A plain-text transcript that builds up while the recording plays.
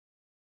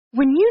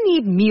When you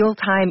need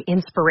mealtime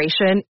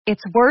inspiration,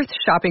 it's worth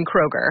shopping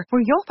Kroger, where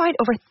you'll find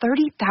over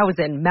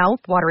 30,000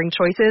 mouth-watering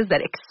choices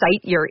that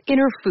excite your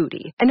inner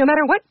foodie. And no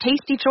matter what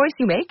tasty choice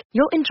you make,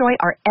 you'll enjoy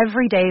our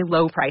everyday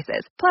low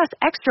prices, plus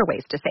extra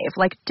ways to save,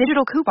 like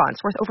digital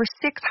coupons worth over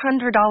 $600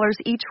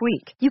 each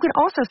week. You can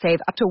also save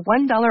up to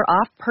 $1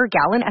 off per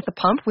gallon at the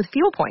pump with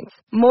fuel points.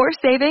 More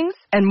savings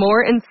and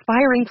more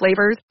inspiring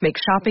flavors make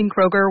shopping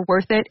Kroger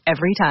worth it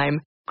every time.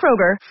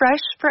 Kroger,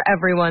 fresh for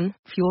everyone.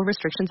 Fuel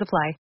restrictions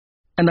apply.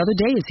 Another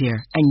day is here,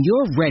 and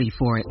you're ready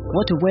for it.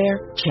 What to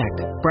wear? Check.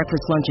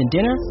 Breakfast, lunch, and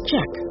dinner?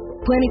 Check.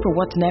 Planning for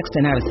what's next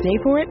and how to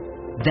save for it?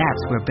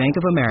 That's where Bank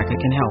of America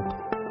can help.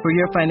 For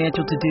your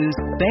financial to-dos,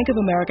 Bank of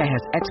America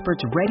has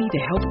experts ready to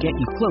help get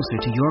you closer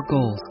to your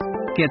goals.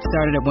 Get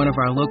started at one of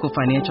our local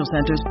financial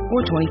centers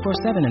or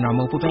 24/7 in our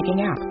mobile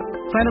banking app.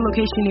 Find a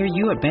location near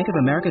you at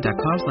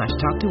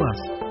bankofamerica.com/talktous.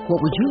 What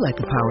would you like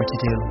the power to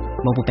do?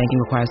 Mobile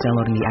banking requires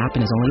downloading the app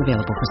and is only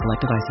available for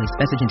select devices.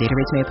 Message and data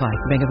rates may apply.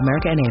 Bank of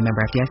America N.A.,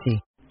 member FDIC.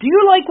 Do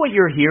you like what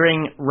you're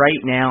hearing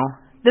right now?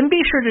 Then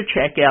be sure to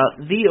check out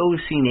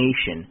VOC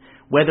Nation.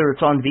 Whether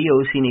it's on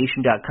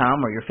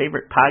VOCNation.com or your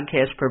favorite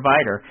podcast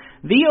provider,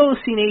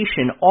 VOC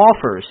Nation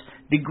offers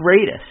the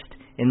greatest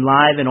in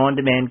live and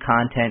on-demand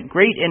content,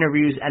 great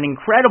interviews, and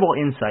incredible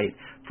insight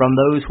from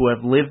those who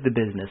have lived the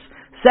business.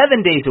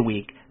 7 days a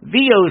week,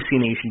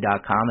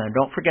 VOCNation.com, and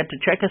don't forget to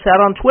check us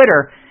out on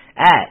Twitter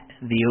at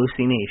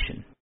VOC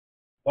Nation.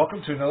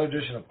 Welcome to another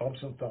edition of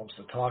Bumps and Thumps,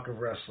 the talk of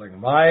wrestling.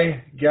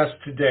 My guest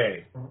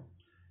today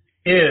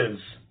is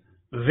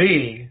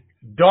the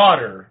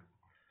daughter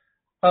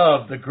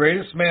of the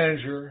greatest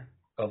manager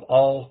of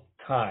all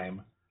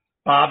time,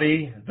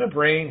 Bobby the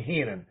Brain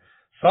Heenan.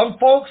 Some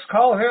folks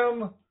call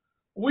him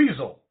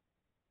Weasel.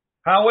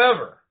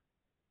 However,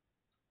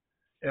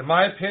 in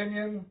my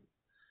opinion,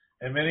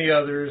 and many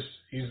others,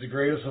 he's the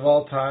greatest of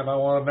all time. I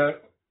want to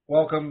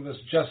welcome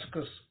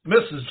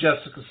Mrs.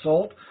 Jessica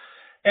Solt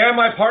and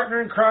my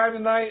partner in crime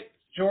tonight,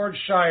 George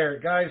Shire.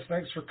 Guys,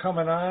 thanks for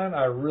coming on.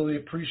 I really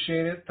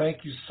appreciate it.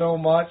 Thank you so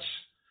much.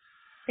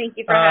 Thank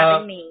you for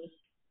having me.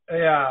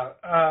 Yeah.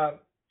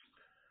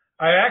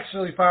 I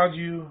actually found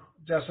you,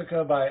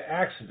 Jessica, by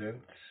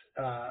accident.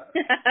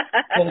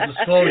 Full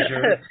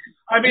disclosure.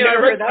 I mean, I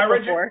read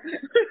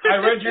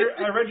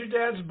your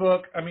dad's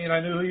book. I mean, I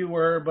knew who you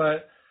were,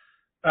 but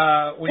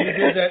when you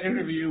did that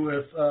interview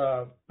with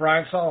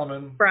Brian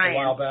Solomon a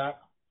while back,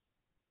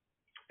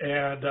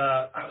 and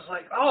I was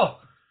like, oh,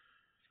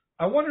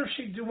 I wonder if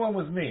she'd do one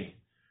with me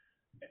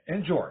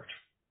and George.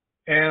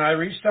 And I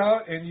reached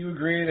out, and you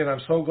agreed, and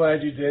I'm so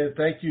glad you did.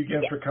 Thank you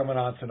again for coming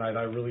on tonight.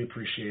 I really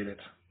appreciate it.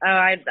 Oh,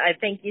 I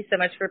thank you so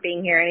much for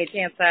being here. Any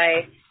chance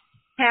I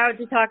have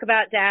to talk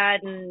about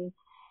Dad and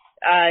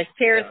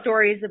share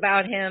stories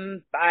about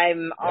him,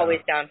 I'm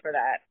always down for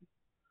that.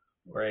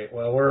 Great.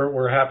 Well,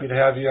 we're happy to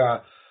have you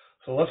on.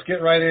 So let's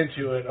get right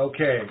into it.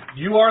 Okay,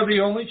 you are the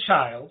only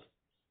child.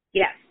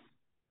 Yes.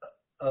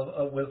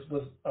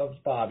 Of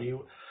Bobby,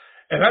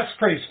 and that's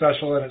pretty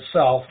special in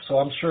itself. So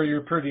I'm sure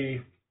you're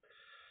pretty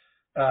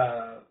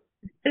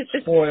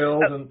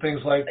spoiled and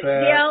things like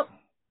that. Yeah,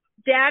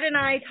 Dad and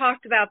I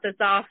talked about this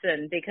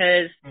often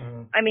because,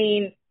 I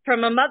mean,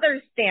 from a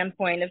mother's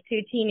standpoint of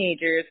two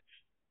teenagers,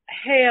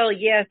 hell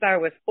yes, I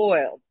was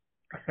spoiled.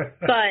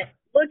 But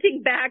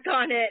looking back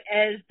on it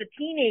as the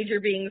teenager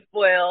being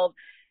spoiled,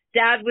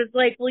 Dad was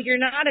like, well, you're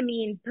not a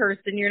mean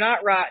person. You're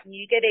not rotten.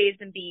 You get A's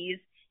and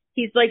B's.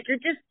 He's like, you're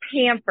just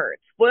pampered.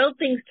 Spoiled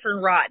things turn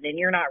rotten, and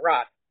you're not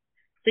rotten.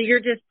 So you're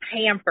just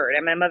pampered.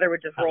 And my mother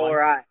would just roll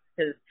her eyes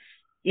because,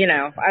 you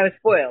know, I was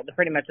spoiled.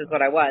 Pretty much is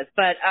what I was.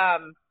 But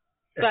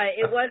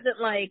it wasn't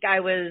like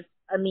I was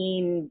a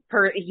mean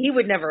he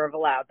would never have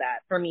allowed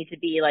that for me to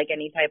be like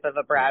any type of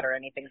a brat or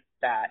anything like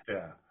that.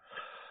 Yeah.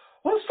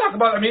 Well, let's talk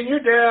about, I mean,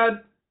 your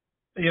dad,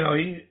 you know,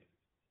 he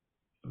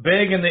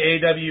big in the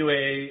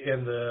AWA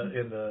in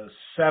the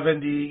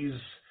 70s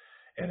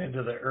and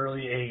into the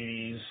early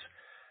 80s.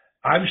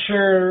 I'm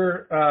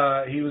sure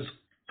he was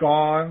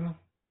gone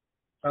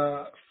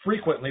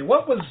frequently.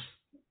 What was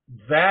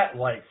that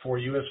like for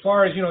you as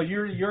far as, you know,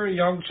 you're a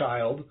young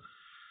child,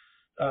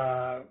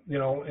 you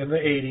know, in the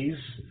 80s,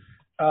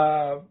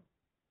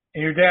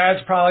 and your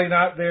dad's probably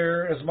not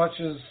there as much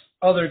as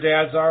other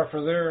dads are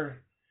for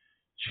their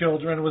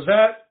children. Was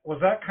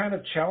that kind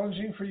of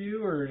challenging for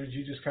you, or did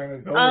you just kind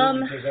of go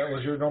because that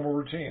was your normal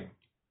routine?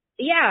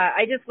 Yeah,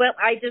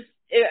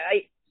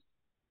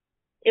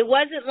 it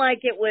wasn't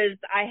like it was,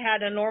 I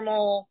had a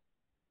normal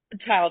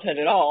childhood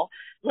at all.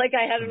 Like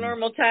I had a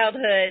normal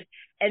childhood,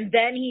 and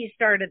then he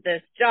started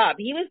this job.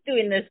 He was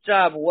doing this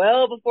job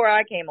well before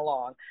I came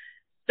along.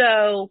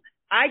 So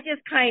I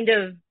just kind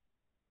of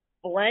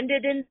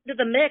blended into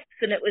the mix,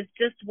 and it was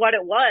just what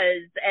it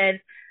was. And,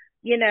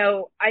 you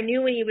know, I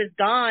knew when he was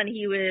gone,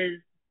 he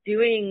was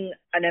doing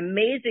an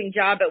amazing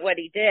job at what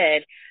he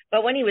did.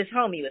 But when he was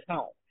home, he was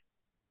home.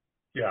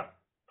 Yeah.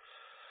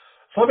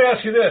 So let me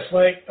ask you this,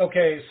 like,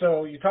 okay,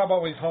 so you talk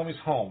about when he's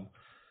home.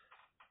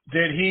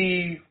 Did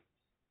he,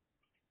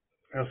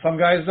 you know, some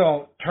guys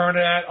don't, turn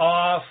that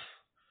off?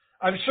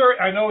 I'm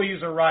sure, I know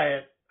he's a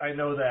riot I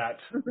know that.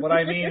 What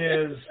I mean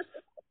is,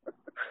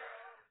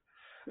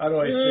 how do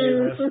I say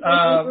this?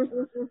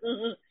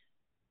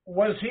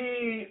 Was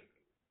he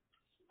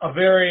a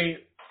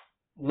very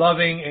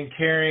loving and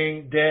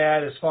caring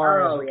dad as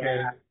far as, okay,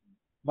 yeah.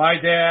 my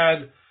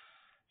dad,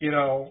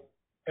 but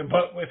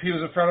if he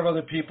was in front of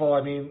other people,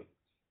 I mean,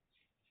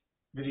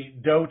 did he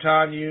dote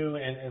on you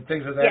and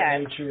things of that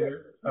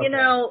nature? Okay.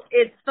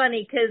 It's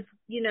funny because,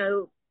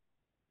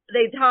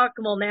 they talk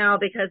well now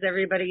because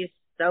everybody's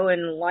so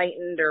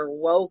enlightened or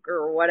woke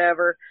or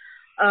whatever.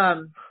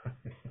 Now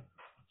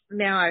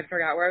I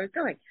forgot where I was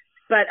going.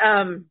 But,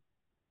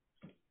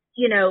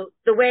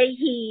 the way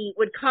he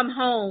would come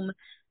home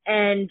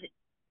and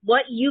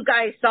what you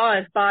guys saw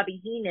as Bobby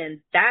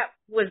Heenan, that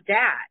was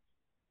Dad.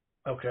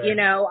 Okay.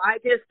 I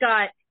just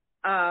got,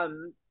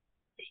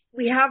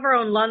 we have our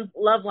own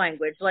love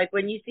language. Like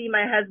when you see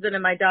my husband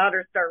and my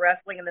daughter start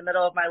wrestling in the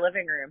middle of my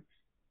living room,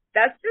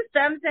 that's just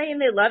them saying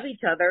they love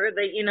each other.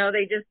 They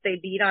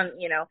beat on,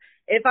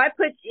 if I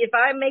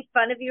make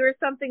fun of you or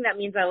something, that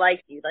means I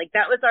like you. Like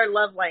that was our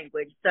love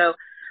language. So,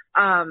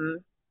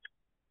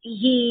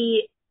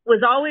 he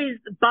was always,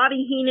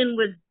 Bobby Heenan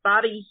was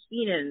Bobby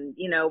Heenan,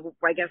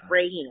 I guess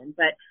Ray Heenan,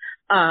 but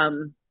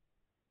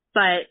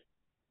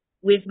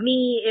with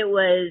me, it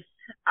was,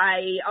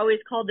 I always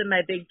called him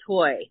my big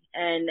toy,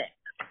 and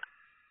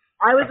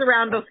I was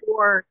around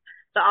before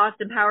the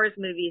Austin Powers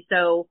movie,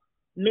 so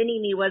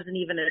mini-me wasn't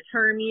even a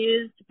term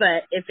used,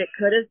 but if it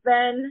could have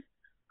been,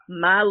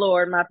 my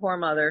Lord, my poor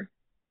mother.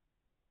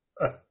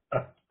 I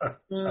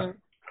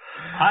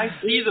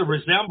see the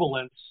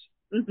resemblance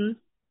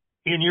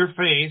in your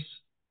face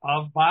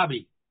of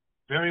Bobby.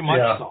 Very much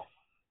so.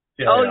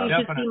 Yeah, you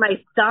should see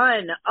my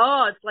son.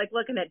 Oh, it's like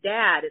looking at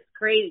Dad. It's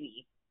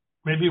crazy.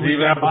 Maybe we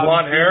have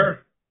blonde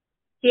hair.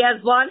 He has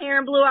blonde hair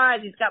and blue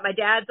eyes. He's got my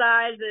dad's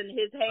eyes and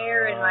his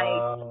hair and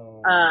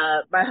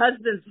my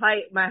husband's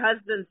height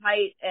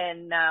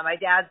and my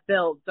dad's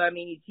build. So I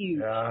mean, he's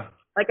huge. Yeah.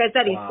 Like I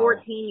said, he's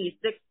 14. He's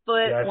 6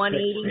 foot,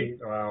 180. 6 feet.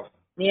 Wow.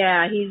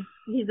 Yeah,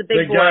 he's a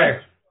big boy.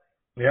 Guy.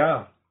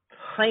 Yeah.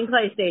 Playing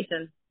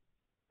PlayStation.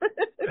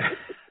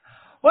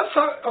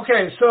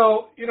 Okay,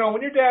 so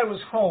when your dad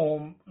was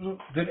home,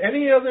 did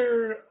any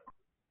other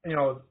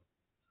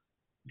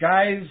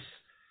guys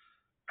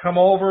come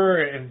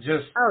over and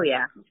just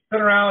sit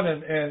around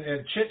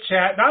and chit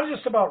chat, not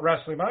just about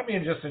wrestling, but I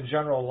mean just in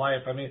general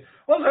life? I mean,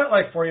 what was that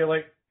like for you?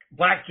 Like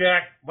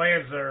Blackjack,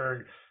 Lanza,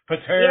 or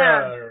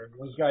Patera, or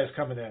those guys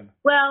coming in?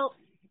 Well,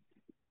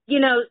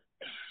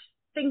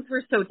 things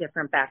were so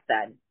different back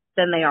then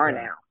than they are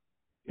now.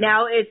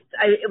 Now it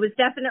was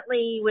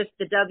definitely with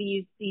the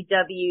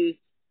WCW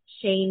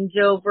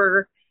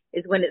changeover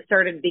is when it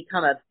started to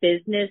become a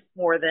business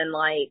more than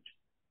like,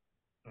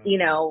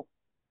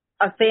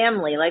 a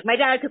family. Like my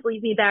dad could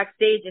leave me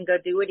backstage and go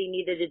do what he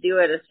needed to do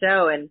at a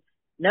show and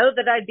know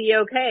that I'd be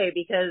okay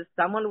because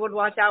someone would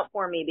watch out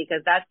for me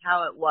because that's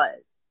how it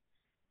was.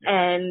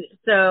 And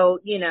so,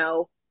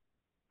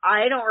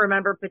 I don't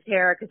remember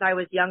Patera because I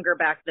was younger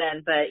back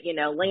then, but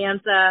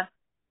Lanza,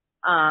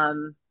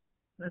 in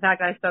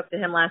fact, I spoke to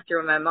him last year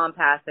when my mom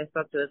passed. I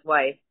spoke to his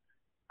wife,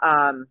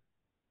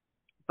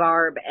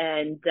 Barb,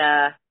 and,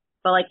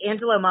 but like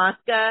Angelo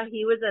Mosca,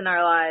 he was in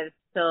our lives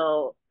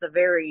till the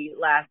very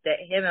last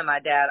day. Him and my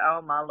dad,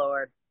 oh my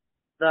Lord,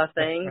 the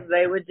things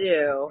they would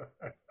do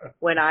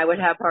when I would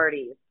have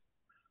parties.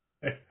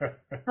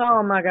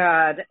 Oh my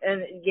God.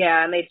 And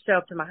and they'd show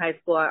up to my high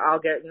school.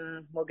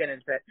 We'll get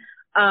into it.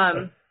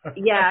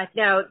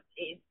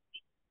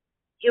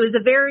 It was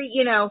a very,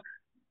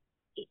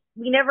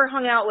 we never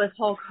hung out with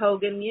Hulk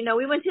Hogan.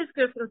 We went to his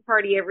Christmas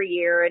party every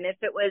year, and if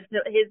it was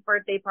his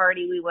birthday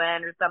party, we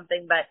went or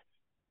something. But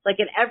like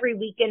an every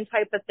weekend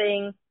type of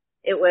thing,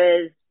 it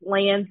was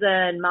Lanza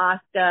and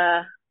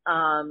Mosca,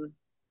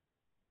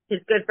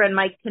 his good friend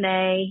Mike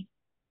Tenay,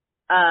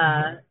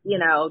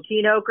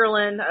 Gene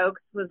Okerlund.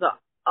 Oaks was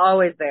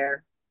always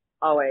there,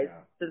 always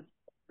since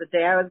the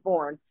day I was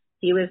born.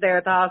 He was there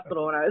at the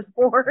hospital when I was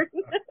born.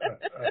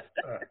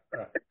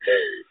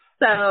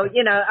 So,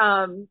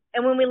 and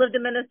when we lived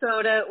in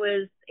Minnesota, it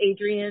was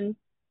Adrian,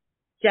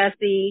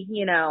 Jesse,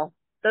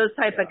 those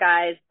type of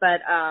guys.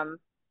 But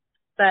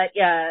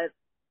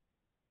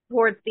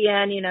towards the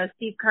end,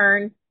 Steve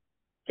Kern,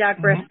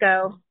 Jack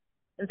Briscoe.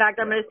 In fact,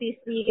 I'm going to see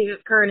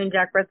Steve Kern and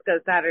Jack Briscoe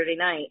Saturday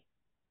night.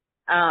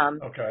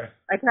 Okay.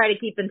 I try to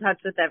keep in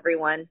touch with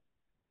everyone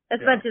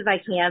as much as I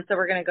can. So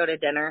we're going to go to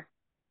dinner.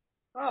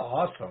 Oh,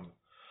 awesome.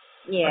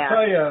 Yeah. I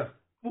tell you,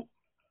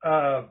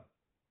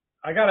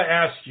 I got to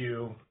ask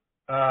you,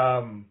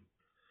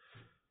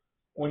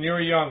 when you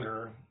were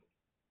younger,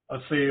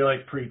 let's say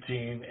like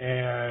preteen,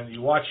 and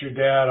you watch your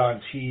dad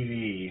on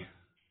TV,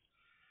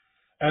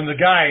 and the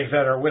guys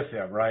that are with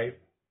him, right?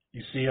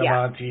 You see them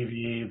on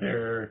TV,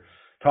 they're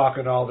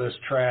talking all this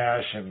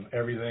trash and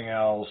everything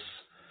else,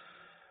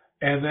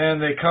 and then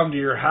they come to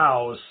your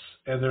house,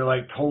 and they're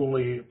like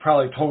probably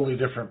totally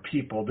different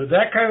people. Did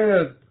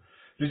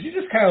you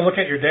just kind of look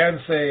at your dad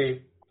and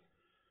say,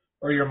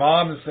 or your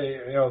mom and say,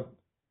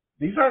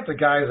 these aren't the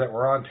guys that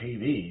were on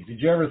TV? Did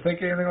you ever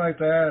think anything like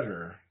that,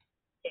 or?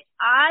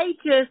 I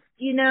just,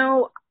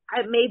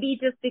 maybe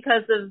just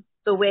because of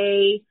the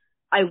way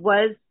I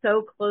was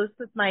so close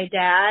with my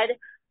dad,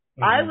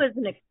 I was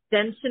an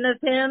extension of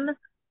him.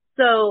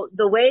 So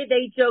the way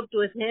they joked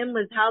with him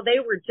was how they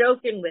were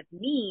joking with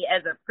me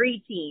as a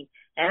preteen.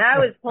 And I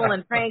was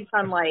pulling pranks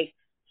on like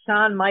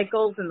Shawn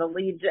Michaels and the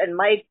Legion and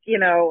Mike,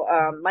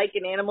 Mike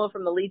and Animal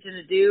from the Legion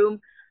of Doom.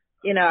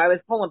 I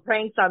was pulling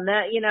pranks on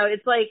that.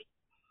 It's like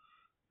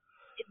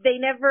they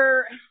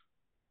never,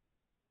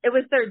 it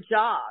was their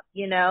job,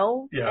 Yeah.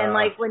 And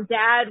like when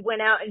Dad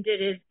went out and did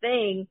his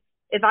thing,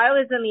 if I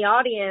was in the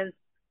audience,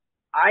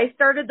 I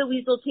started the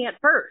weasel chant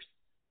first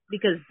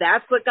because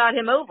that's what got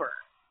him over.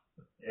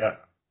 Yeah.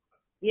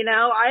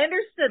 I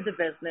understood the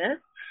business,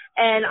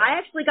 and I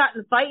actually got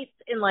in fights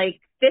in like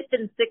 5th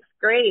and 6th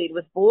grade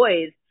with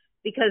boys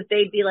because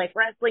they'd be like,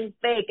 wrestling's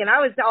fake. And I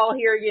was all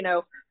here,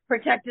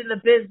 protecting the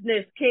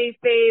business,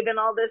 kayfabe and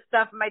all this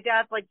stuff. And my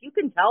dad's like, you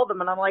can tell them.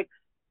 And I'm like,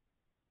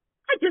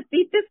 I just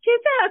beat this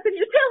kid's ass and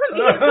you're telling me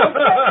it's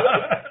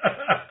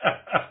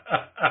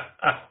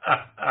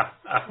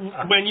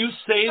okay. When you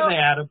say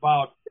that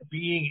about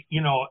being,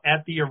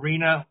 at the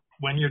arena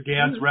when your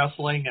dad's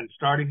wrestling and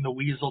starting the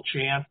weasel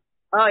chant.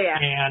 Oh, yeah.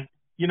 And,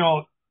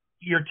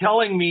 you're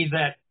telling me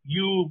that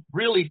you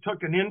really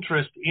took an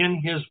interest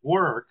in his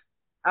work.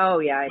 Oh,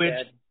 yeah, I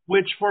did.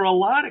 Which for a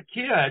lot of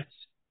kids,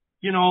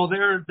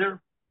 they're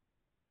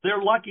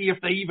lucky if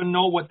they even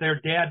know what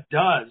their dad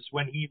does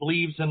when he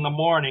leaves in the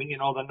morning,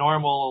 the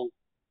normal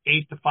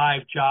 8 to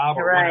 5 job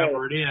or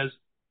whatever it is.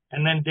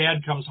 And then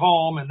dad comes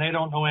home and they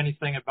don't know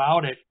anything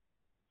about it.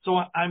 So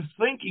I'm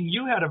thinking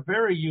you had a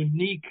very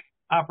unique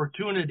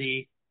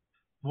opportunity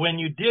when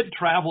you did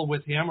travel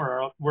with him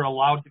or were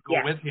allowed to go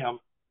with him,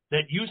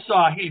 that you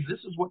saw, hey, this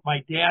is what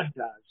my dad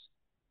does.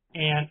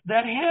 And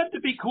that had to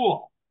be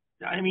cool.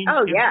 I mean, it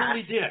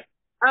really did.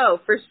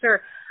 Oh, for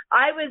sure.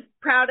 I was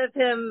proud of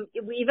him.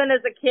 Even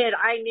as a kid,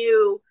 I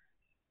knew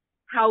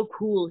how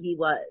cool he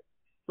was.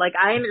 Like,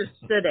 I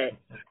understood it.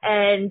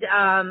 And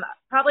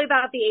probably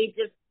about the age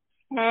of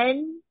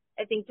 10,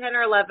 I think 10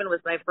 or 11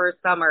 was my first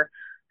summer.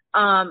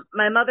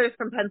 My mother's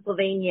from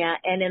Pennsylvania,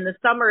 and in the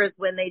summer is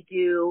when they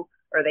do,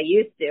 or they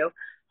used to,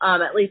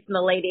 at least in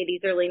the late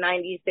 80s, early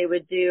 90s, they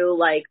would do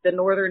like the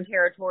Northern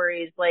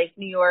Territories, like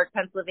New York,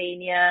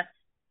 Pennsylvania,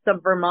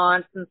 some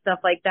Vermont and stuff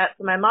like that.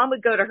 So my mom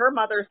would go to her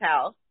mother's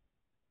house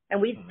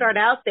and we'd start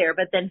out there,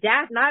 but then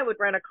Dad and I would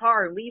rent a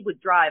car and we would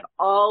drive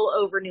all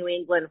over New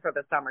England for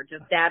the summer,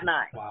 just Dad and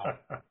I.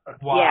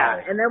 Wow. Yeah.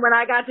 And then when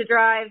I got to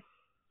drive,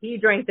 he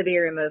drank the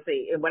beer in the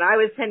seat. And when I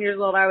was 10 years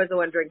old, I was the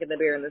one drinking the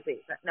beer in the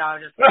seat. No,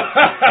 I'm just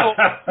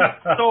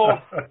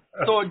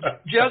So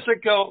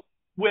Jessica,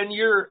 when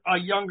you're a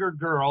younger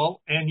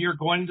girl and you're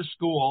going to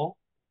school,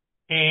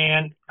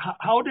 and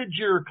how did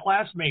your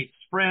classmates,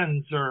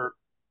 friends, or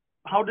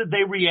how did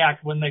they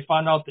react when they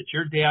found out that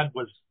your dad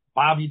was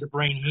Bobby the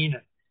Brain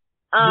Heenan?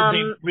 Did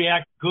they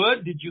react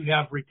good? Did you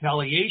have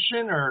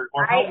retaliation or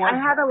how was I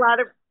had a lot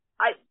of,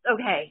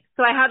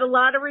 so I had a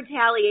lot of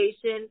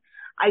retaliation.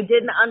 I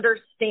didn't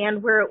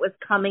understand where it was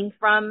coming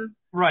from.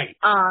 Right.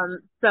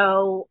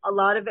 So a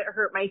lot of it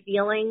hurt my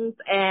feelings.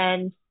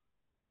 And,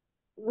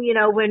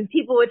 when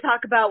people would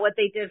talk about what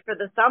they did for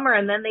the summer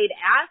and then they'd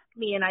ask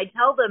me and I'd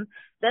tell them,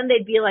 then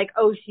they'd be like,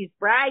 oh, she's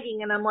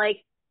bragging. And I'm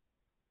like,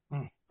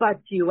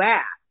 but you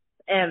asked.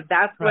 And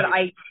that's what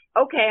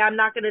I'm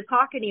not going to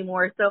talk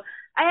anymore. So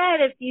I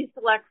had a few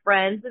select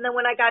friends. And then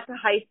when I got to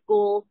high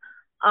school,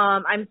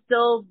 I'm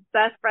still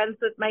best friends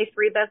with my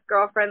 3 best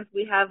girlfriends.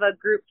 We have a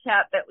group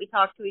chat that we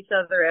talk to each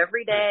other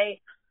every day.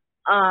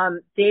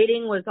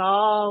 Dating was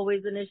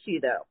always an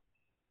issue though.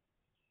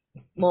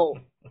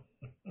 Well,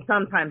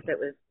 sometimes it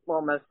was,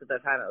 most of the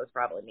time it was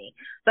probably me,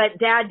 but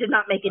Dad did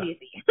not make it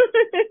easy.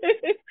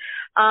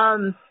 I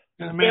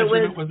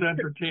imagine it was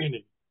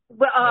entertaining.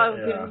 Well,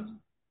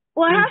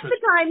 half the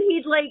time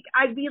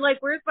I'd be like,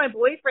 where's my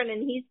boyfriend?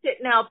 And he's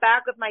sitting out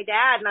back with my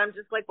dad. And I'm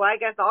just like, well, I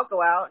guess I'll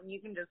go out and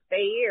you can just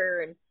stay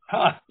here. And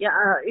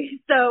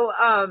so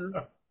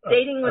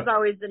dating was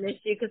always an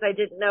issue because I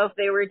didn't know if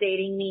they were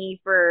dating me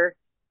for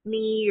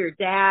me or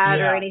dad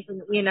or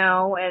anything,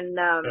 and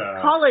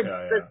college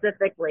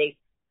specifically.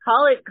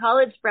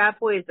 College frat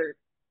boys are,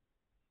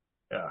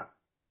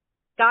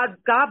 God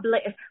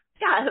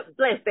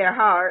bless their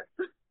hearts.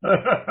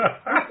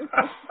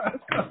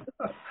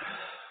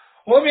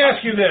 Well, let me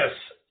ask you this.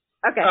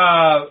 Okay.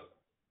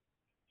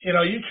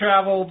 You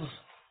traveled,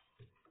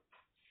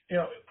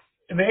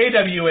 in the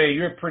AWA,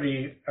 you're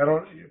pretty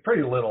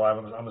little,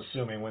 I'm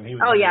assuming, when he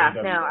was in the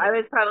AWA. No, I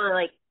was probably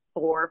like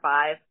 4 or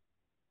 5.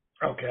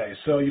 Okay,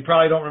 so you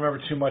probably don't remember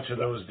too much of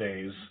those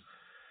days.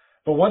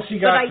 But once you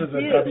got to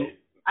the W...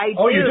 I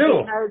do. You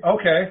do?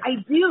 Okay. I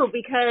do,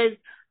 because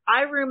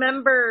I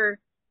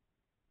remember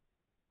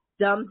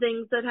dumb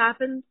things that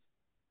happened.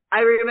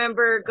 I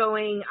remember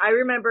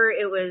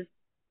it was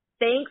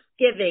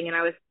Thanksgiving, and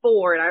I was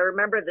 4, and I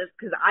remember this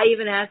because I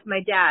even asked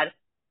my dad.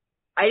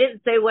 I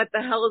didn't say what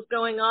the hell is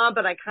going on,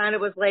 but I kind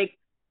of was like,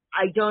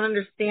 I don't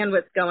understand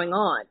what's going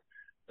on.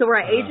 So we're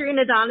at Adrian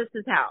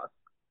Adonis's house,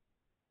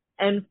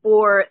 and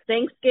for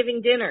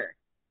Thanksgiving dinner,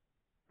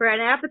 For an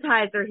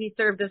appetizer, he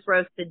served us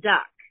roasted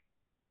duck.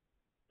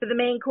 For the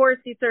main course,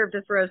 he served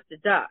us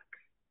roasted duck.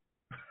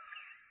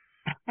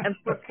 And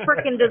for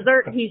frickin'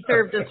 dessert, he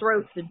served us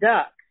roasted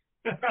duck.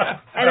 And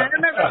I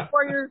remember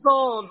 4 years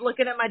old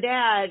looking at my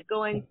dad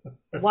going,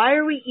 why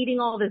are we eating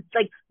all this?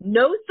 Like,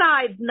 no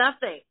sides,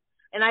 nothing.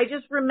 And I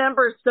just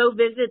remember so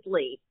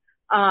vividly,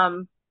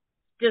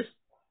 just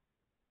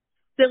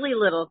silly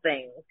little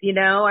things, you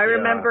know? I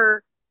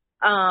remember,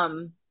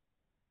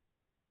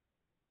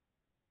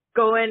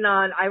 going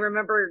on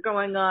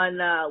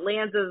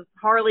Lanza's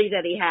Harley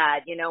that he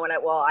had, you know,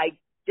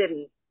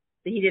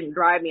 he didn't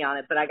drive me on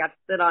it, but I got to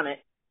sit on it,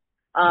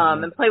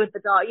 and play with the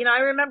dog. You know, I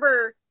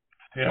remember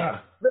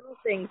little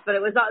things, but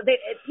it was,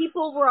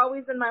 people were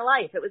always in my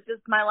life. It was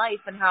just my life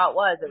and how it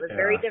was. It was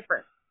very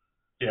different.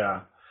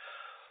 Yeah.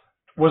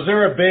 Was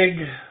there a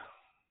big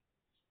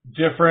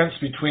difference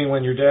between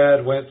when your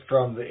dad went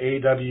from the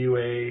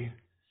AWA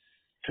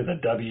to the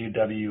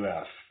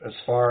WWF as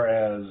far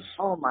as...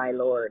 Oh, my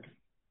Lord.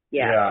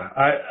 Yeah.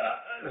 Yeah.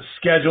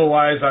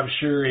 Schedule-wise, I'm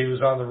sure he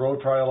was on the road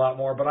probably a lot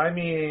more, but I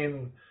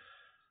mean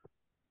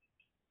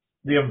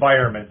the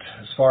environment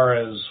as far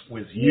as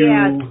with you.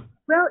 Yeah.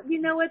 Well, you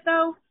know what,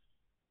 though?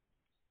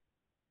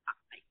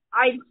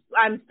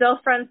 I'm still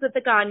friends with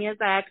the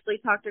Gagnes. I actually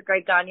talked to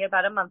Greg Gagne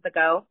about a month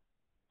ago.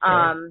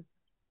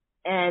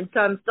 And so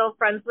I'm still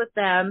friends with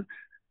them.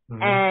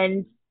 Mm-hmm.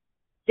 And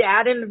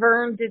Dad and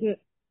Vern didn't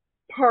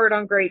part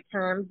on great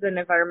terms. And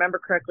if I remember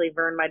correctly,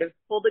 Vern might have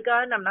pulled a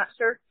gun. I'm not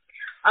sure.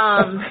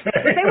 But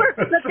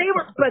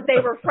they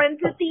were friends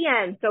at the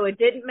end, so it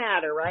didn't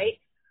matter, right?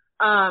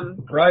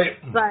 Right.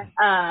 But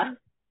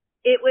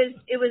it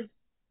was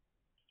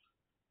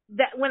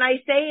that when I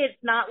say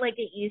it's not like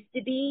it used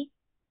to be,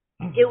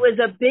 it was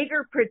a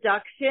bigger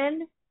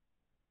production,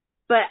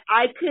 but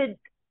I could,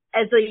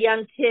 as a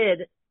young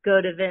kid,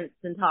 go to Vince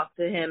and talk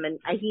to him, and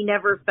he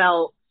never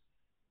felt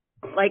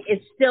like,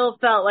 it still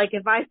felt like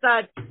if I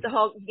saw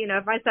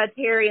if I saw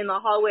Terry in the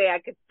hallway, I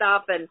could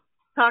stop and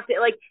talk to,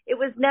 like, it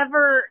was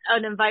never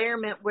an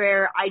environment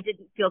where I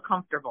didn't feel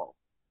comfortable.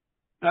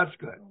 That's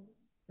good.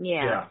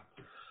 Yeah.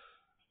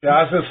 Yeah,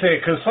 I was going to say,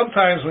 because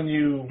sometimes when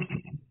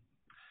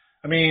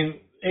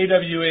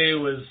AWA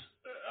was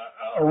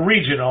a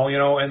regional, you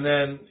know, and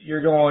then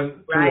you're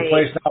going to a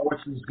place now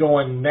which is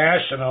going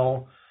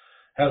national,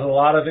 has a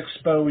lot of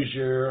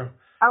exposure.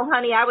 Oh,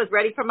 honey, I was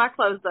ready for my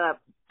close-up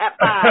at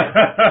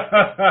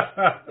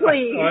 5.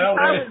 Please, well,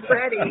 I was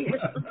ready.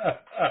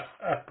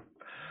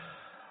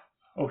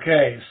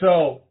 Okay,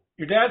 so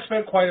your dad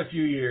spent quite a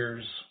few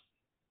years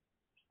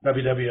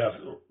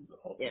WWF.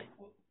 Yeah.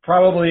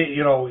 Probably,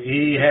 you know,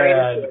 he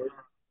had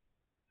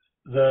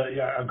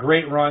a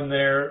great run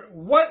there.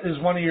 What is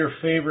one of your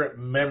favorite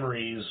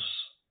memories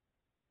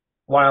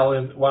while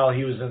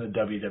he was in the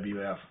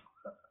WWF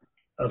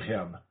of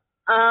him?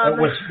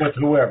 With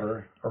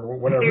whoever or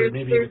whatever.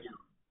 There's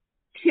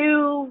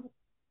two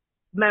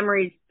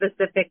memories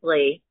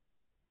specifically.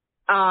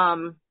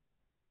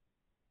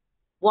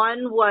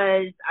 One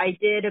was I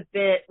did a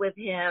bit with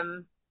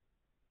him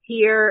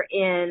here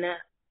in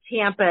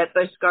Tampa at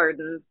Busch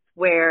Gardens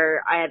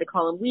where I had to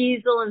call him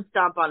Weasel and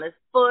stomp on his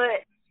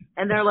foot.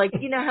 And they're like,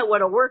 you know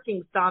what a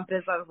working stomp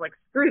is? I was like,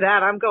 screw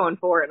that. I'm going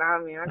for it.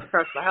 And I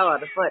crushed the hell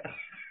out of foot.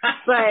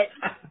 But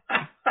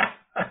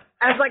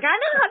I was like, I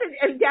know how to,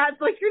 and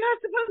Dad's like, you're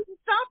not supposed to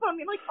stomp on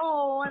me. I'm like,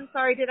 oh, I'm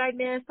sorry. Did I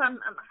miss?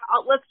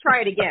 Let's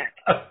try it again.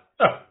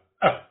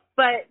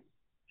 But,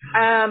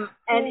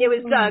 and it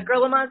was,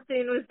 Gorilla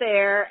Monsoon was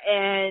there.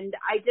 And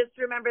I just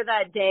remember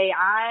that day,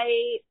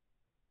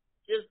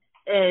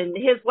 and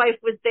his wife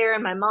was there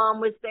and my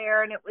mom was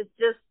there. And it was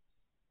just,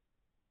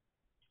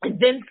 and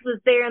Vince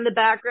was there in the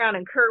background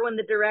and Kerwin,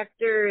 the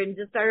director. And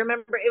just, I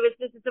remember it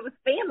was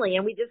family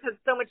and we just had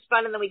so much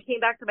fun. And then we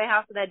came back to my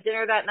house and had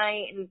dinner that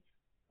night. And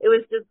it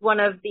was just one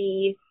of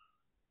the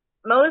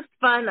most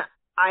fun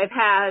I've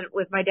had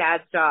with my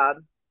dad's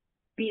job,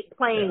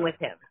 playing with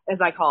him, as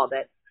I called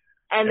it.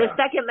 And the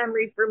second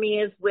memory for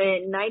me is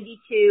when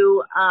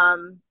 92,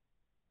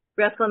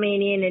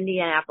 WrestleMania in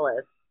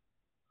Indianapolis.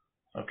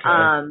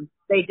 Okay.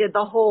 They did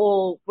the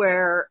whole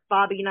where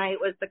Bobby Knight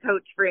was the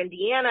coach for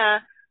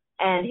Indiana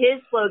and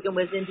his slogan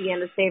was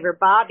Indiana's favorite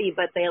Bobby,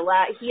 but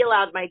he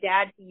allowed my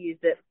dad to use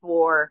it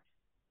for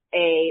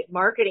a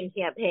marketing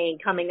campaign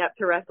coming up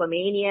to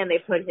WrestleMania, and they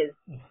put his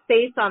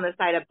face on the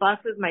side of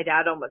buses. My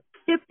dad almost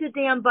tipped a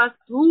damn bus.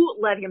 Who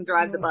let him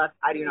drive the bus?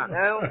 I do not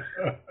know.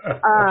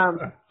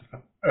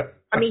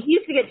 He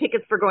used to get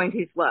tickets for going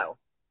too slow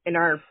in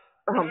our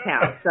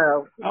hometown,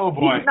 so he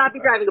should not be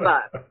driving a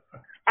bus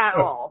at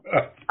all.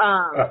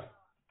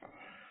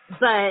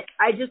 But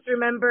I just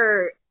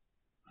remember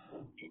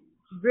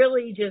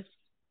really just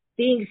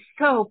being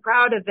so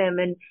proud of him,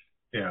 and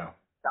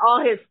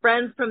all his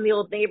friends from the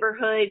old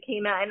neighborhood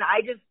came out, and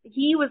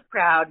he was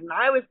proud and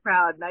I was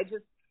proud, and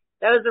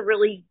that was a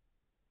really,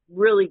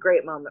 really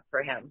great moment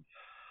for him.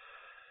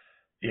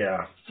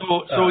 Yeah.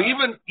 So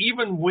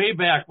even way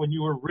back when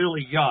you were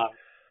really young,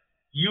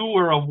 you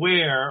were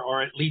aware,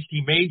 or at least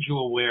he made you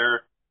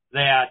aware,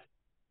 that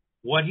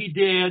what he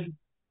did,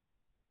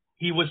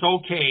 he was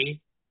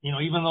okay,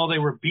 even though they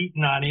were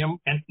beating on him.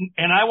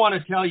 And I want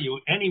to tell you,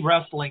 any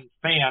wrestling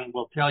fan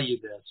will tell you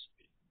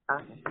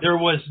this. There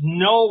was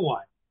no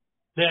one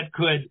that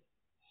could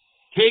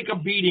take a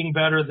beating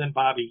better than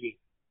Bobby Heenan.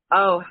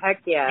 Oh,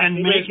 heck yeah. And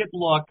make it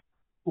look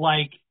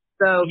like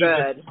so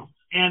good.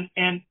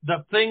 And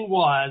the thing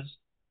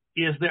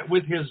is that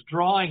with his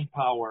drawing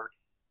power,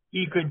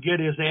 he could get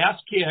his ass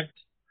kicked,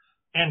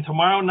 and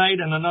tomorrow night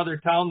in another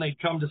town, they'd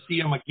come to see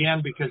him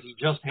again because he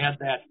just had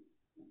that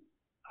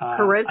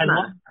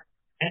charisma.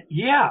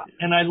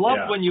 And I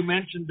loved when you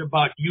mentioned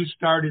about you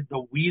started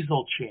the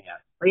weasel chant.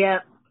 Yeah.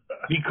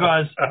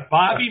 Because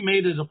Bobby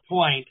made it a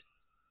point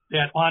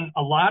that on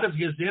a lot of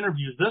his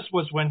interviews, this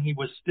was when he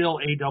was still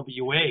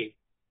AWA,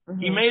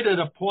 he made it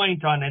a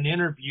point on an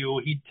interview,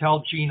 he'd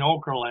tell Gene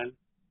Okerlund,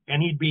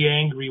 and he'd be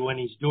angry when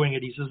he's doing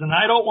it. He says, and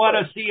I don't want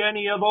to see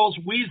any of those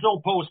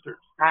weasel posters.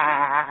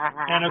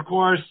 And, of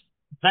course,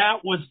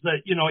 that was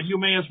you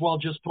may as well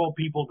just told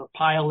people to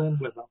pile in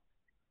with them.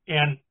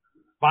 And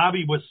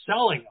Bobby was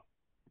selling them.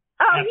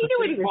 Oh, he knew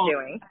what he was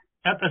doing.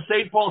 At the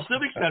St. Paul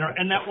Civic Center,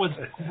 and that was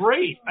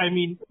great. I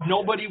mean,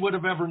 nobody would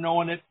have ever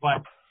known it,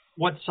 but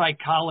what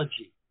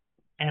psychology.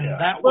 And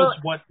that was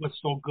what was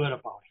so good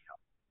about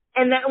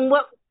him.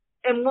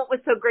 And what was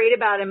so great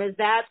about him is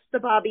that's the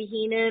Bobby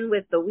Heenan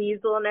with the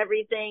weasel and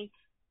everything.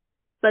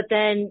 But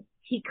then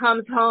he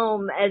comes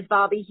home as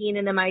Bobby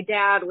Heenan and my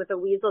dad with a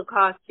weasel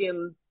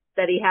costume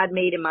that he had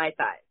made in my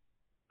size.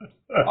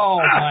 Oh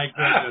my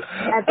goodness.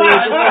 At the age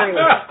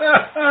of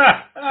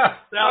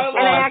 3.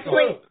 And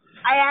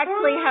I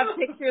actually have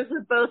pictures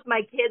with both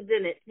my kids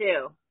in it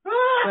too,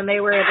 when they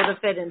were able to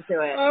fit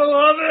into it. I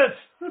love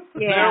it.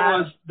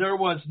 Yeah. There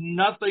was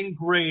nothing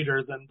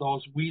greater than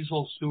those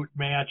weasel suit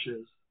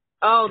matches.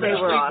 Oh, they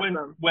were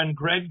awesome. When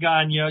Greg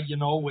Gagne,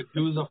 would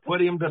do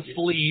put him to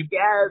sleep.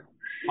 Yes.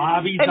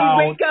 Bobby's and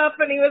out. He'd wake up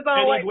and he was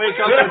all and he'd wake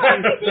up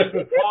with his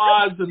big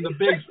paws and the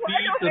big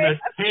feet and a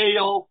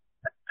tail.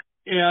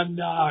 And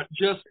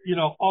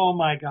oh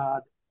my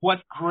God,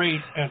 what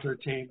great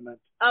entertainment.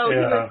 Oh, he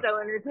was so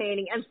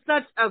entertaining and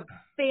such a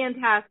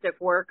fantastic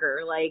worker.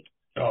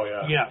 Oh,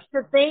 yeah. Yes.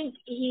 To think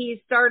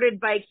he started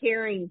by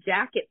carrying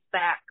jackets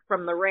back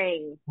from the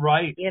ring.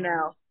 Right.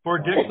 For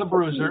Dick the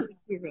Bruiser.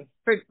 Excuse me.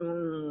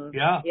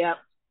 Yeah. Yep.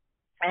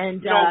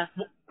 And,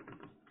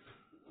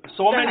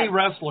 so many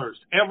wrestlers.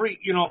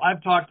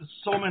 I've talked to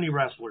so many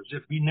wrestlers.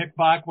 It'd be Nick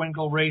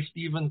Bockwinkel, Ray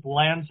Stevens,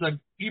 Lanza,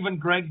 even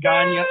Greg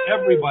Gagne,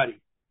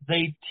 everybody.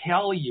 They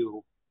tell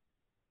you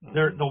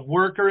the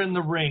worker in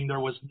the ring, there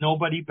was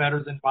nobody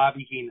better than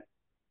Bobby Heenan.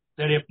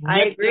 That if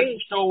Nick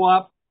didn't show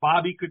up,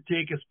 Bobby could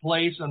take his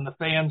place and the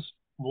fans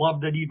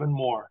loved it even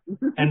more,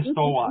 and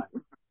so on.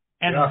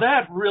 And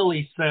that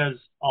really says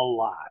a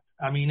lot.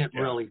 I mean, it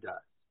really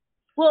does.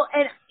 Well,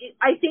 and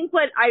I think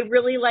what I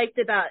really liked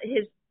about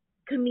his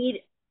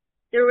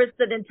there was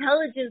an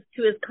intelligence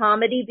to his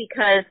comedy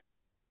because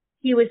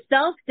he was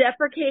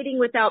self-deprecating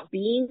without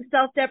being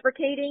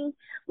self-deprecating.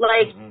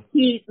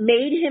 He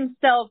made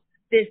himself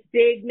this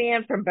big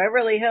man from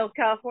Beverly Hills,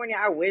 California.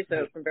 I wish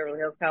I was from Beverly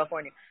Hills,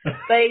 California. But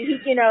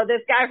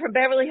this guy from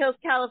Beverly Hills,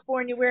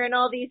 California, wearing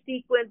all these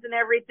sequins and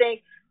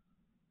everything.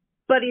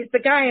 But he's the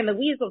guy in the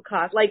weasel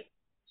costume.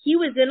 He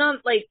was in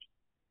on,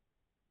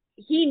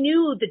 he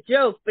knew the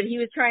joke, but he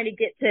was trying to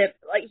get to,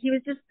 he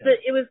was just,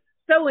 it was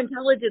so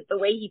intelligent the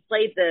way he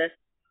played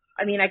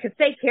I could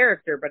say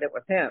character, but it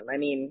was him. I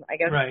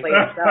guess he played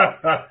himself.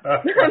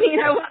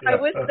 I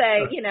would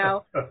say,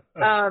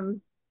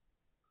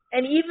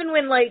 and even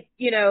when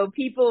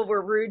people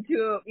were rude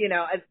to him,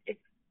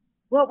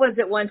 what was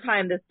it one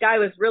time? This guy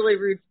was really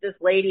rude to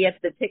this lady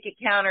at the ticket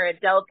counter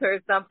at Delta or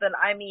something.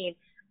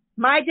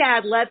 My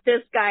dad let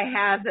this guy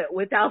have it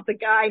without the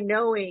guy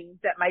knowing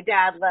that my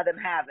dad let him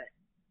have it.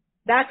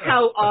 That's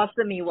how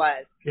awesome he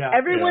was. Yeah,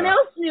 Everyone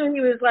else knew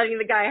he was letting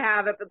the guy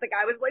have it, but the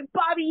guy was like,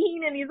 Bobby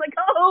Heenan. He's like,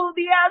 oh,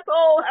 the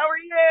asshole. How are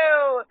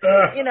you?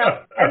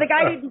 And the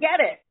guy didn't get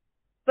it.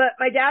 But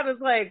my dad was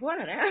like,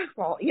 what an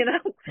asshole, So,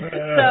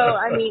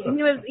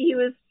 he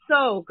was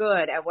so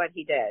good at what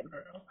he did.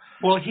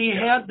 Well, he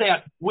had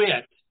that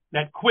wit,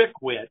 that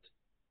quick wit.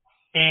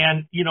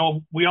 And,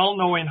 we all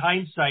know in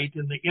hindsight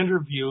in the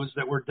interviews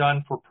that were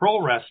done for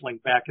pro wrestling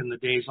back in the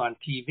days on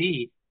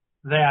TV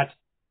that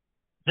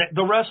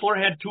the wrestler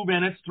had 2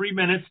 minutes, 3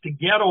 minutes to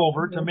get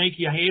over to make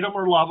you hate him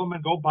or love him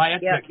and go buy a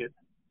ticket.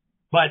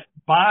 But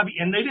Bobby,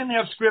 and they didn't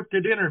have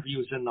scripted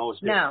interviews in those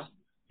days.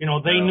 No.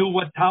 They knew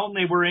what town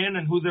they were in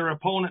and who their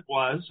opponent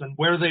was and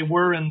where they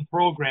were in the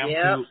program.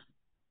 Yep.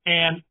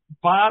 And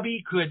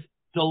Bobby could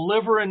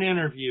deliver an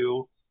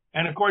interview.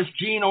 And, of course,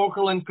 Gene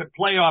Okerlund could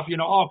play off,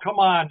 oh, come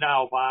on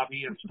now,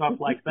 Bobby, and stuff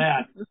like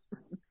that.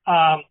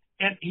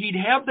 And he'd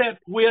have that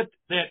wit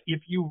that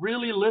if you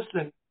really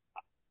listen,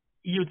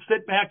 you'd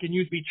sit back and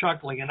you'd be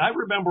chuckling. And I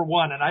remember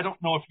one, and I don't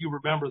know if you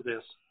remember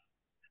this.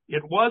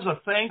 It was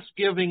a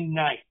Thanksgiving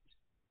night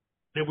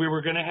that we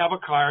were going to have a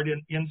card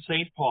in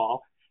St.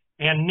 Paul,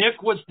 and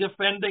Nick was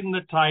defending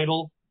the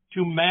title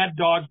to Mad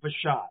Dog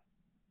Vachon.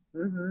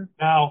 Mm-hmm.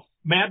 Now,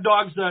 Mad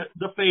Dog's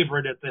the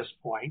favorite at this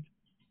point,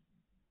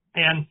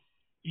 and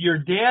your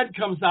dad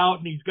comes out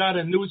and he's got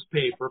a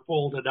newspaper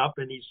folded up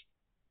and he's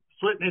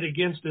slitting it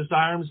against his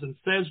arms and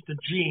says to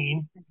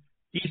Gene,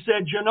 he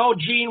said, you know,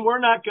 Gene, we're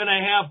not going to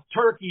have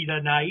turkey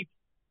tonight.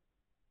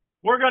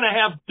 We're going to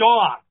have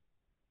dog.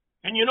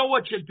 And you know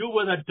what you do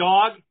with a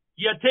dog?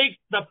 You take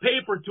the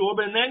paper to him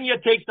and then you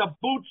take the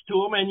boots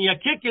to him and you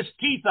kick his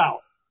teeth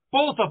out.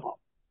 Both of them.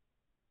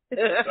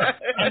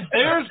 And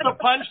there's the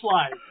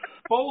punchline.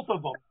 Both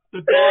of them. The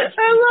dogs.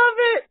 I love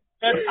it.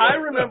 And I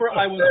remember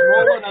I was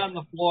rolling on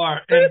the floor,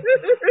 and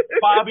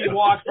Bobby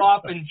walks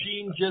off, and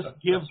Gene just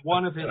gives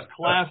one of his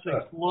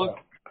classic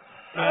looks.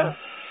 And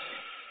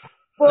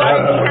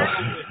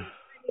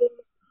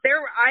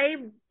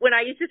when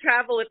I used to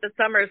travel with the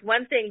Summers,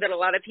 one thing that a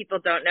lot of people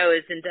don't know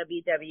is in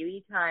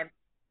WWE time,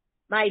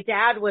 my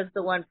dad was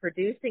the one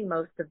producing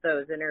most of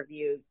those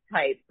interview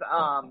type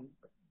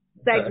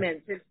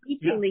segments and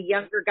teaching the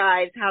younger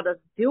guys how to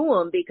do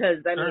them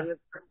because, I mean,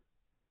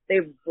 they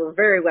were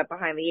very wet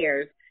behind the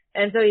ears.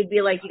 And so he'd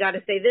be like, you got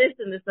to say this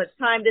in this much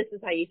time. This is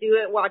how you do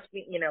it. Watch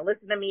me,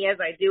 listen to me as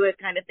I do it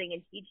kind of thing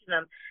and teaching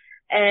them.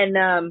 And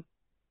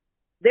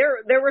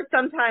there were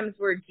some times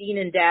where Gene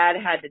and Dad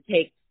had to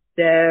take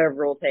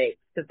several takes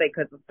because they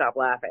couldn't stop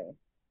laughing.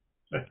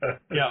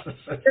 Yeah.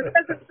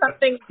 Because of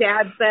something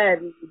Dad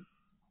said.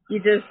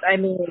 And him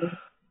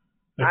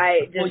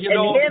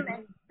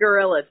and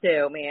Gorilla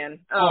too, man.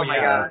 Oh my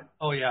God.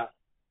 Oh yeah.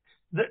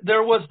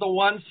 There was the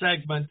one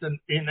segment, and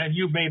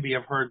you maybe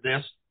have heard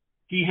this.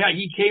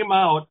 He came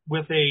out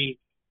with a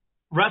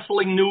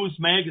wrestling news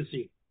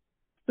magazine,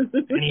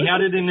 and he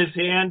had it in his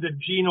hand.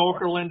 And Gene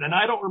Okerlund, and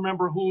I don't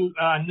remember who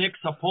Nick's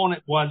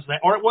opponent was,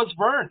 or it was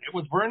Vern. It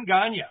was Vern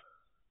Gagne,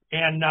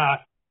 and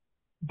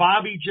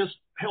Bobby just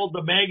held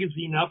the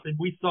magazine up, and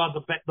we saw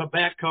the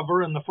back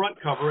cover and the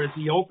front cover as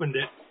he opened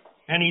it.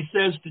 And he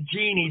says to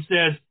Gene, he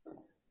says,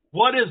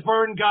 "What is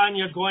Vern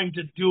Gagne going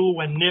to do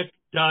when Nick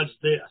does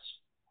this?"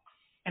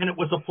 And it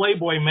was a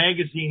Playboy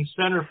magazine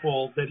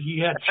centerfold that he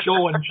had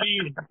showing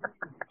Gene.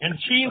 And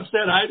Gene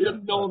said, I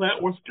didn't know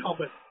that was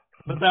coming,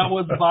 but that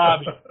was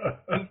Bobby.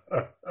 And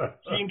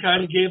Gene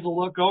kind of gave the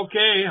look,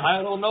 okay,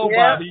 I don't know,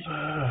 Bobby.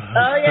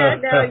 Oh, yeah,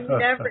 no, you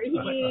never.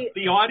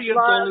 The audience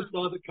only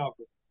saw the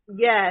cover.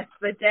 Yes,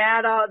 but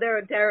Dad,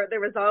 Dad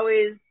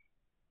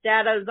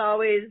was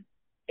always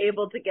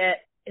able to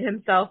get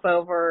himself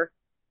over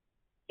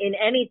in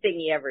anything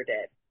he ever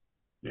did.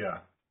 Yeah.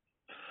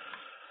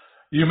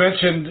 You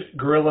mentioned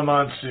Gorilla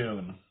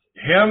Monsoon.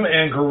 Him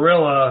and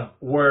Gorilla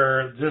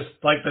were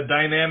just like the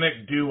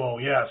dynamic duo.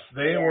 Yes,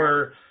 they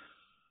were.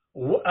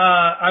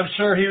 I'm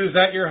sure he was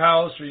at your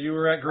house or you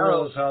were at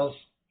Gorilla's house.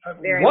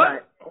 Very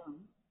much.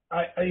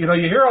 You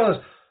hear all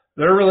this.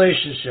 Their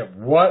relationship.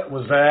 What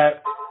was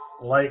that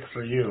like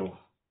for you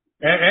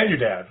and your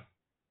dad?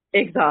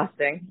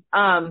 Exhausting.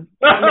 No,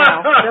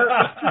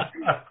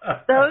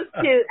 those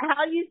two.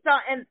 How you saw,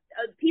 and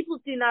people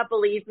do not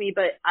believe me,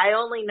 but I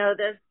only know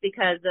this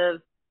because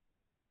of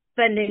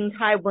spending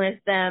time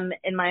with them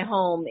in my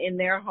home, in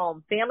their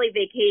home, family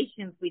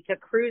vacations. We took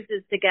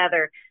cruises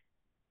together.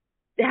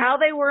 How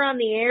they were on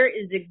the air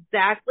is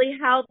exactly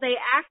how they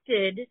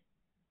acted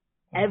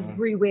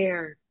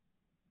everywhere.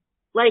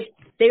 Like,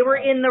 they were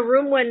in the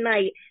room one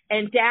night,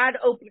 and Dad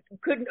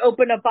couldn't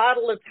open a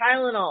bottle of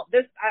Tylenol.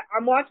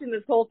 I'm watching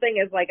this whole thing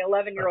as, like,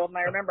 11-year-old, and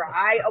I remember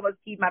I almost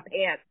peed my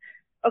pants.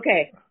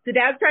 Okay, so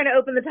Dad's trying to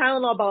open the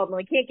Tylenol bottle,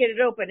 and he can't get it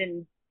open,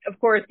 and, of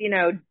course, he's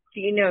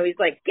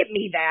like, get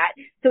me that.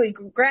 So he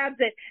grabs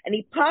it, and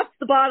he pops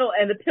the bottle,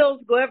 and the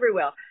pills go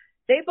everywhere.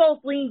 They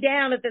both lean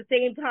down at the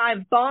same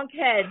time, bonk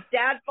heads.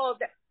 Dad falls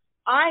down.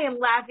 I am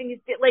laughing.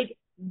 Like,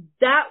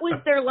 that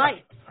was their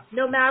life.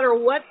 No matter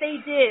what they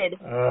did,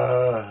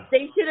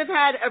 they should have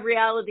had a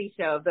reality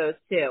show of those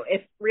two.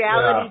 If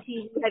reality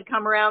TV had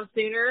come around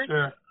sooner,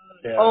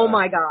 oh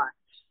my gosh.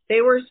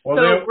 They were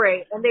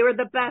great, and they were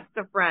the best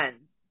of friends.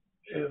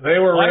 They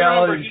were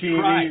reality TV.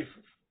 Cried.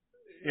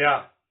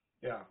 Yeah.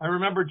 I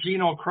remember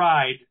Gino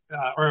cried,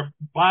 or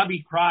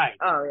Bobby cried.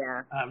 Oh,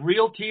 yeah.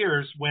 Real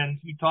tears when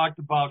he talked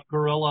about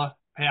Gorilla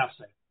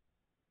passing.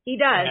 He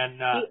does.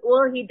 And,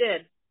 he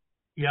did.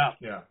 Yeah.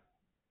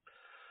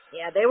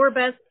 Yeah, they were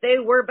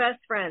best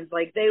friends.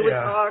 Like, they would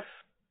talk.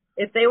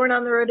 If they weren't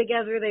on the road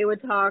together, they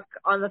would talk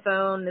on the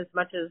phone as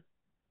much as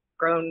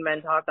grown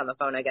men talk on the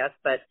phone, I guess.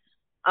 But,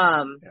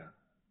 I'm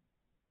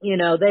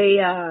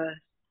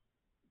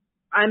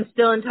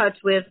still in touch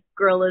with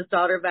Gorilla's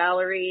daughter,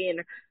 Valerie,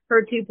 and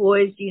her two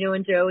boys, Gino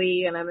and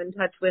Joey, and I'm in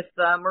touch with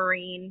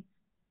Maureen,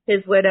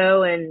 his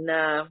widow, and,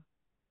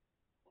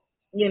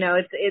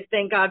 it's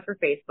thank God for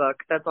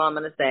Facebook. That's all I'm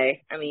going to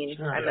say. I mean,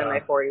 I'm in my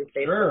 40s,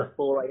 Facebook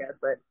school, I guess,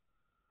 but.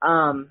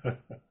 I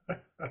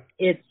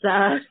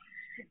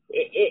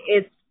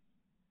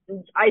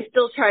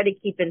still try to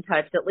keep in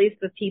touch, at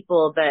least with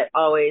people that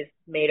always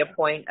made a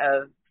point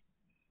of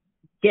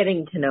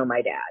getting to know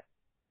my dad.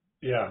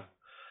 Yeah.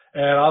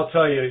 And I'll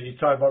tell you, you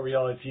talk about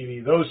reality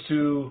TV. Those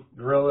two,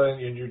 Gorilla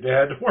and your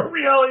dad, were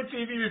reality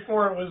TV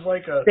before it was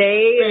like a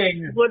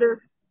thing. They would have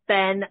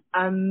been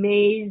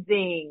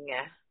amazing.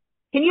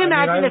 Can you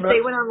imagine if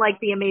they went on like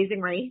The Amazing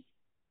Race?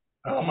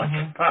 Oh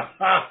my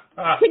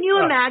God. Can you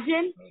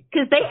imagine?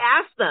 Because they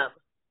asked them.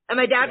 And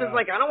my dad was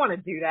like, I don't want to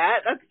do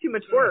that. That's too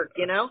much work,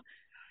 you know?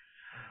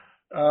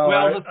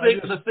 Well,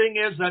 the thing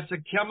is, that's a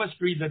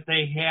chemistry that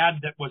they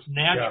had that was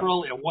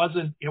natural. Yeah.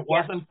 It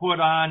wasn't put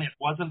on. It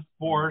wasn't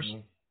forced.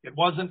 Mm-hmm. It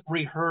wasn't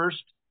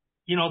rehearsed.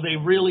 You know, they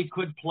really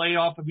could play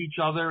off of each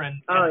other,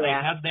 and they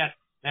had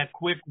that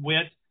quick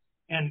wit.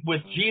 And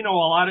with Gino,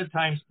 a lot of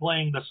times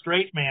playing the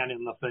straight man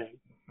in the thing,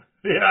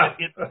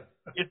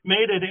 it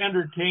made it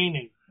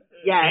entertaining.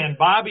 Yeah. And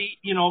Bobby,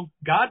 you know,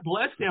 God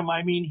bless him.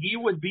 I mean, he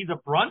would be the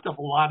brunt of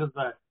a lot of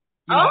the.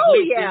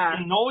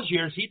 In those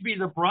years, he'd be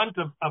the brunt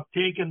of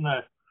taking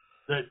the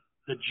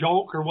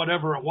joke or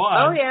whatever it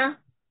was. Oh yeah.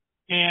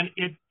 And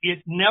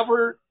it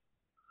never.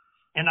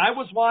 And I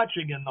was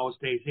watching in those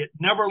days. It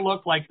never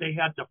looked like they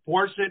had to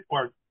force it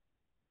or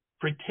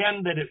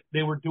pretend that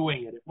they were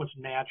doing it. It was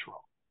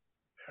natural.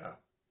 Yeah.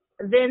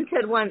 Vince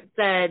had once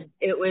said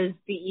it was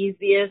the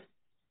easiest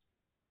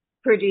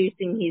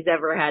producing he's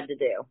ever had to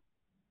do.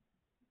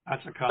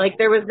 That's a couple. Like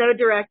there was no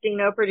directing,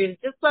 no producing.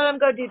 Just let them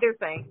go do their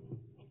thing.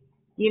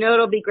 You know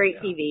it'll be great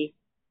TV,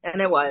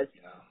 and it was.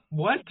 Yeah.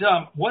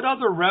 What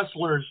other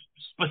wrestlers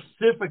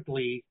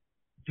specifically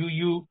do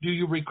you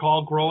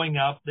recall growing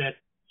up that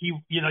you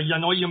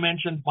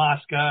mentioned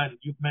Mosca and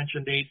you've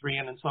mentioned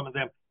Adrian and some of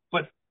them,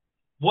 but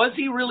was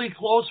he really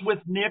close with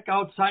Nick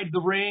outside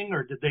the ring,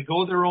 or did they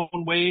go their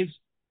own ways?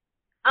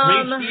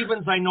 Ray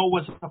Stevens, I know,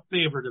 was a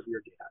favorite of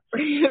your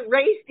dad.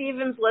 Ray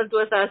Stevens lived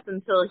with us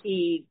until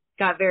he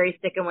got very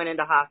sick and went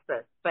into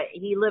hospice, but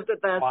he lived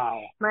with us.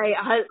 Wow.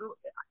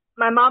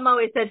 My mom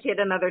always said she had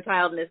another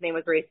child, and his name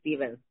was Ray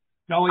Stevens.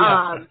 Oh,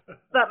 yeah.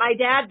 But my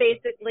dad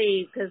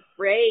basically, because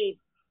Ray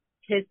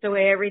pissed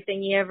away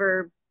everything he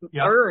ever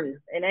earned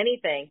in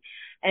anything.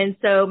 And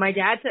so my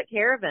dad took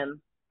care of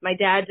him. My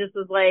dad just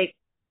was like,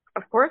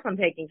 of course I'm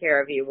taking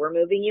care of you. We're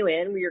moving you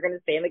in. You're going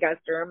to stay in the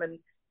guest room, and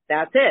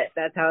that's it.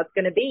 That's how it's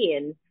going to be.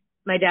 And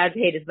my dad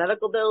paid his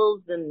medical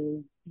bills,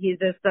 and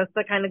that's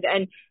the kind of,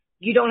 and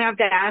you don't have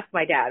to ask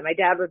my dad. My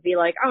dad would be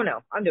like, oh,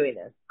 no, I'm doing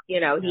this. You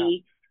know,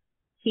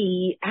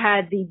 he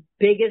had the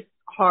biggest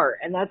heart,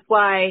 and that's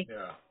why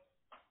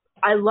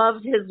I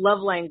loved his love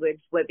language,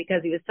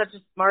 because he was such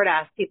a smart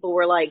ass. People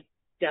were like,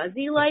 does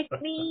he like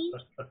me?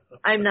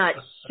 I'm not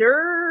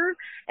sure.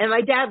 And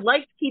my dad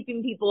liked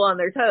keeping people on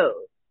their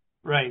toes.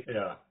 Right.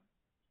 Yeah.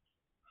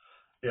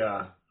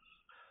 Yeah.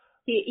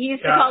 He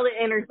used to call it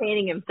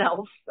entertaining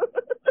himself.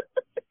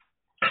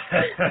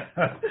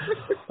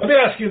 Let me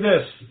ask you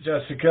this,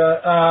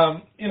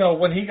 Jessica.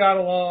 When he got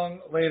along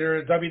later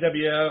at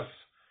WWF,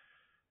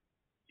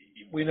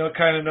 we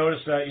kind of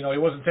noticed that, he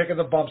wasn't taking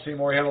the bumps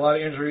anymore. He had a lot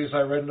of injuries.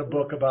 I read in a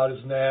book about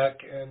his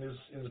neck and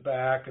his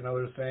back and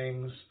other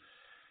things.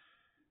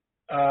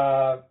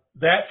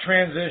 That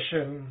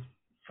transition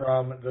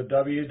from the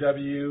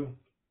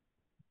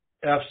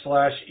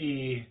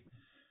WWF/E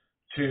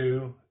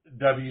to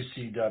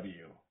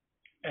WCW.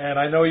 And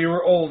I know you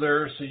were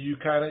older, so you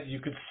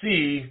could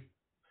see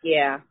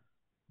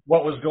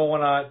what was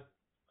going on.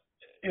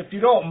 If you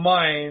don't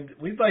mind,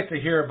 we'd like to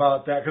hear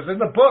about that, because in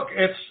the book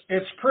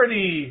it's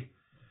pretty.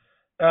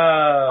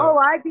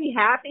 I'd be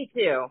happy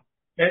to.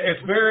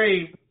 It's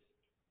very.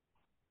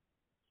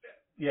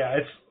 Yeah,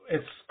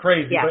 it's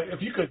crazy. Yeah. But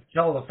if you could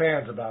tell the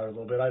fans about it a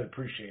little bit, I'd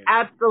appreciate it.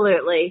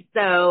 Absolutely.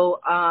 So,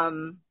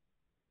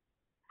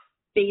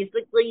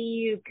 basically,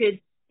 you could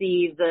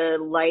see the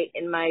light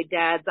in my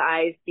dad's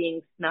eyes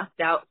being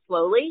snuffed out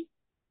slowly.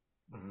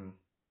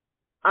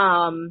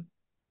 Mm-hmm.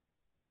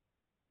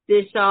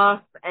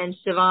 Bischoff and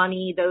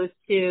Shivani, those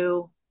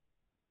two,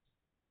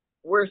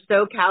 were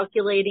so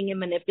calculating and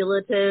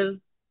manipulative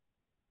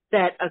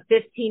that a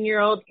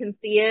 15-year-old can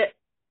see it,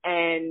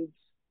 and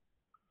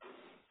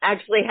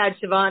actually had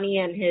Shivani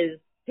and his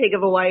pig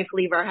of a wife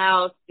leave our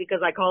house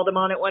because I called him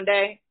on it one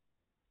day,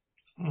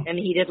 and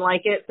he didn't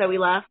like it, so he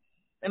left.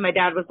 And my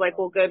dad was like,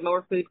 well, good,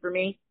 more food for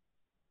me.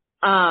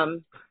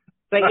 But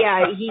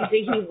yeah, he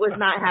was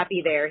not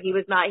happy there. He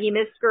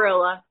missed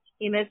Gorilla.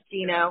 He missed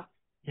Gino.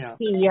 Yeah.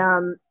 He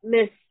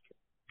missed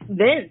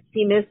Vince.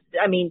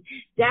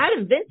 Dad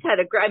and Vince had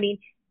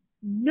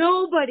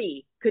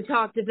nobody could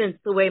talk to Vince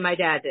the way my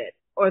dad did,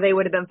 or they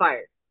would have been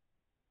fired.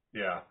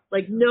 Yeah.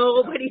 Like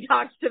nobody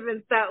talks to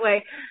Vince that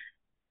way,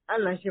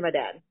 unless you're my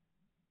dad.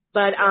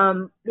 But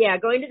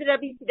going to the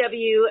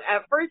WCW,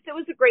 at first it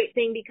was a great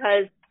thing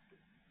because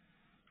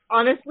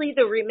honestly,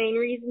 the main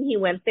reason he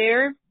went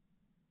there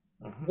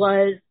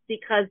was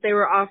because they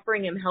were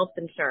offering him health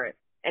insurance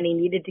and he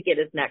needed to get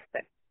his neck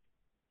fixed.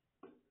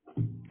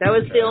 That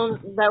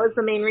was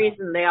the main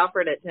reason they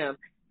offered it to him.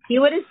 He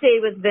would have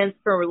stayed with Vince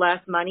for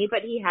less money,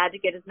 but he had to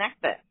get his neck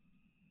fixed.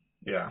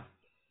 Yeah.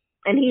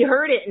 And he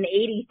heard it in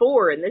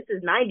 84, and this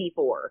is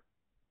 94.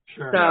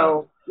 Sure.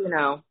 So,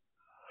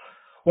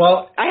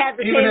 Well, I had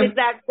the same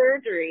exact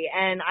surgery,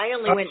 and I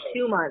only went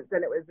 2 months,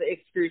 and it was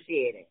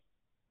excruciating.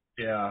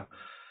 Yeah.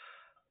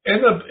 In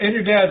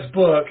your dad's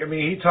book,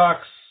 he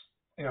talks,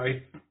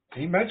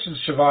 he mentions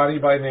Shivani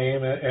by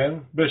name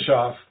and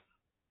Bischoff.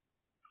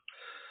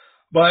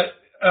 But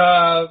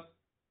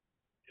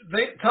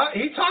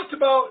he talked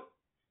about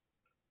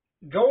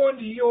going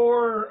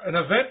to an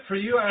event for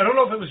you. I don't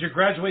know if it was your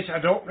graduation. I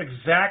don't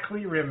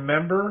exactly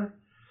remember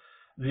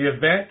the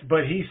event,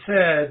 but he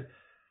said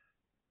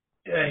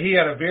he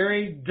had a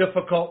very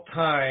difficult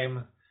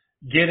time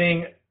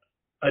getting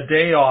a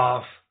day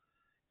off,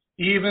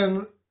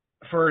 even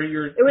for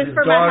your. It was his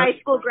for daughter. my high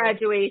school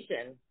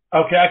graduation.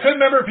 Okay, I couldn't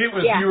remember if it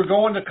was you were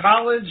going to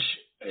college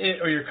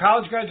or your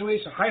college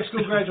graduation, high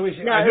school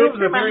graduation. No, I knew it was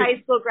for a my very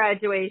high school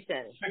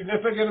graduation.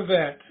 significant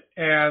event,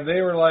 and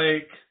they were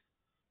like,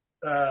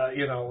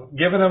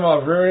 giving him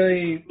a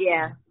really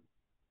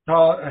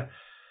tall.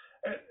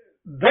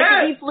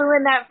 He flew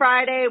in that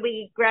Friday.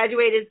 We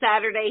graduated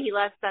Saturday. He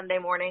left Sunday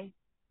morning.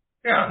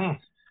 Yeah,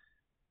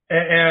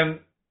 and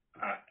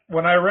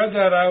when I read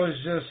that, I was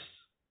just.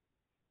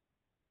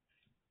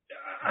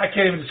 I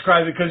can't even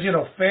describe it because,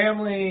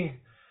 family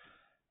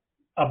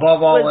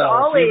above all else.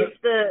 Always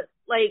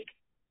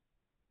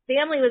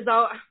family was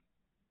all,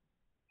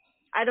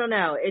 I don't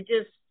know. It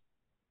just,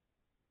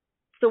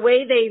 the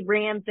way they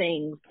ran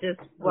things just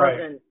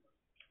wasn't,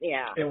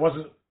 It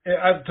wasn't,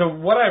 to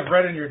what I've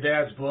read in your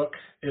dad's book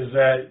is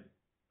that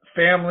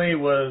family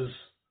was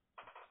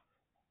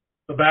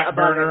the back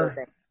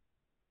burner.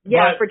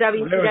 Yeah, for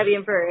WCW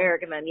and for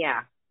Eric and then,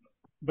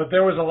 But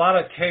there was a lot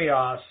of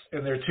chaos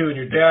in there too, and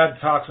your dad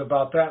talks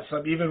about that.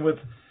 So even with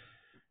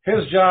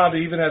his job,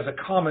 even as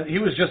he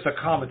was just a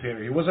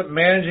commentator. He wasn't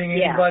managing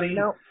anybody.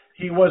 Nope.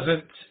 He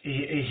wasn't.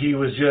 He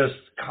was just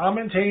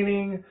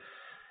commentating,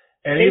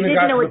 and they even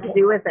didn't know what to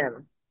do with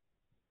him.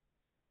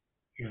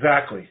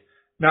 Exactly.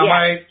 Now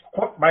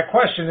my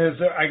question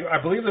is,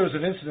 I believe there was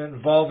an incident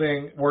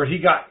involving where he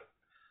got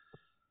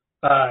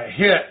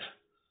hit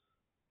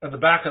in the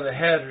back of the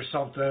head or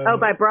something. Oh,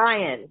 by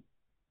Brian.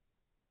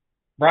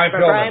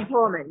 Brian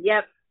Pullman.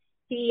 Yep.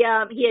 He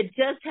had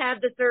just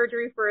had the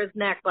surgery for his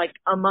neck like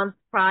a month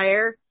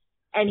prior,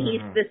 and he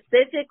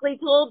specifically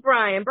told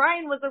Brian.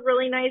 Brian was a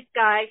really nice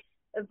guy.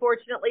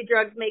 Unfortunately,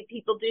 drugs make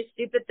people do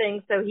stupid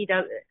things, so he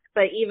does it.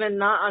 But even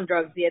not on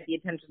drugs, he had the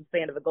attention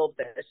span of a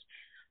goldfish.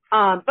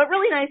 But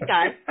really nice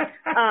guy.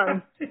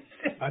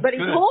 But he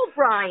told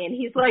Brian,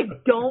 he's like,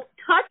 "Don't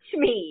touch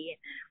me.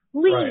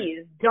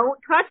 Please, don't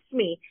touch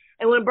me."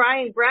 And when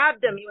Brian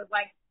grabbed him, he was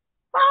like,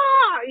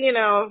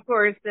 of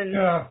course, and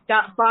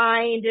got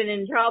fined and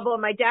in trouble.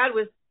 My dad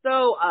was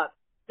so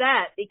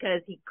upset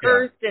because he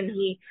cursed and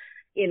he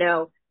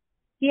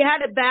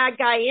had a bad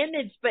guy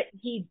image, but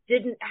he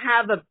didn't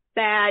have a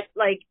bad,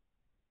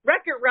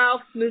 Wreck-It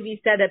Ralph's movie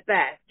said it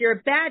best. You're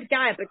a bad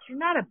guy, but you're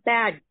not a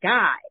bad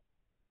guy.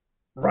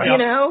 Right.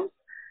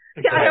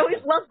 Exactly. I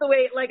always loved the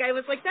way, I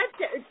was like, that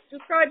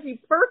describes you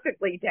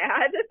perfectly,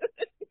 Dad.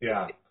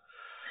 Yeah.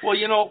 Well,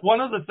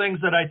 one of the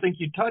things that I think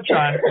you touch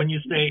on when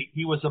you say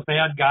he was a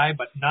bad guy,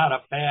 but not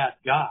a bad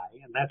guy,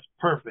 and that's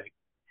perfect.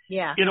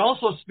 Yeah. It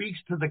also speaks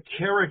to the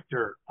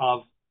character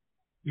of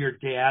your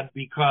dad,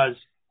 because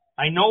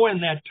I know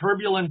in that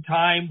turbulent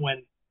time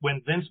when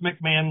Vince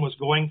McMahon was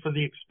going for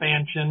the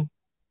expansion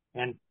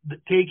and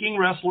taking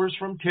wrestlers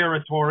from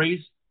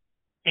territories,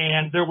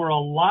 and there were a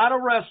lot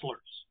of wrestlers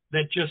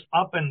that just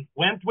up and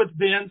went with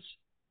Vince,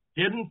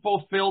 didn't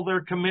fulfill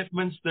their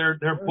commitments, their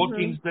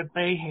bookings that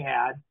they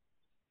had.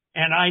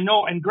 And I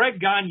know, and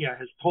Greg Gagne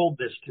has told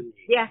this to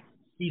me. Yeah.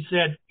 He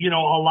said, a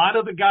lot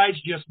of the guys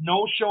just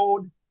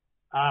no-showed.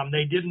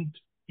 They didn't,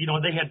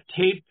 they had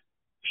taped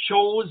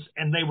shows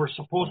and they were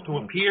supposed to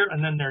appear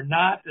and then they're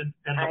not. And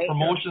the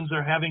promotions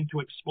are having to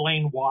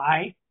explain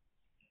why.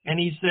 And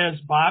he says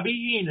Bobby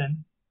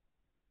Heenan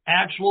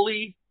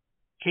actually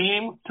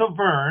came to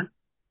Vern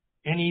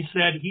and he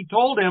said, he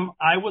told him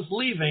I was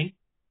leaving.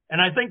 And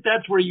I think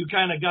that's where you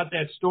kind of got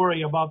that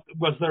story about,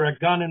 was there a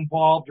gun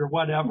involved or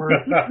whatever?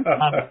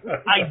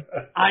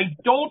 I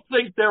don't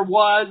think there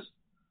was,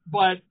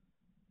 but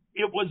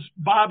it was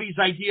Bobby's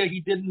idea.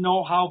 He didn't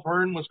know how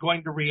Vern was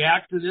going to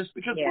react to this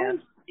because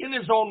Vern, in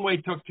his own way,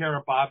 took care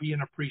of Bobby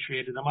and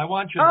appreciated him. I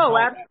want you to know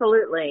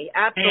absolutely.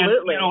 that.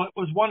 Absolutely. And, it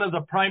was one of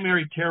the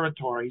primary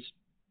territories.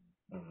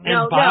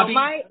 No, Bobby,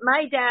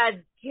 my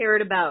dad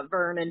cared about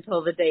Vern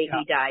until the day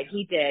he died.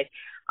 He did.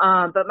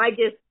 But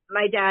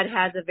my dad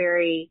has a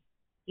very,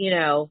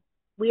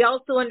 we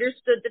also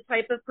understood the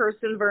type of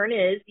person Vern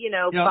is,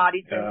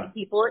 body shaming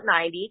people at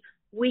 90.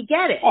 We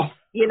get it,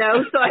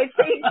 so I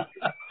think.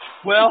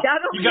 Well,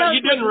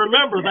 you didn't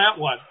remember that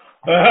one.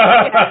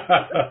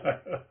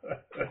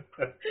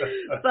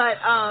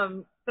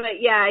 But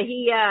yeah,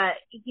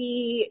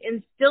 he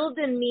instilled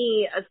in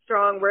me a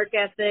strong work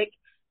ethic.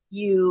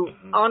 You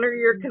honor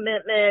your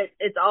commitment.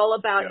 It's all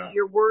about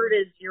your word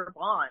is your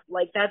bond.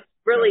 That's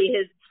really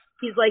his.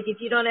 He's like, if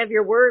you don't have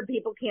your word,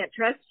 people can't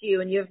trust you,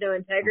 and you have no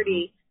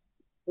integrity.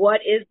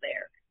 What is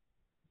there?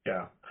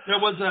 Yeah.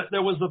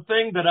 There was a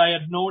thing that I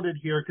had noted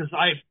here because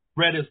I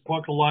read his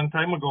book a long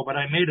time ago, but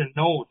I made a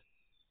note.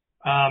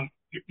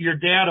 Your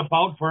dad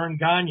about Vern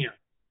Gagne.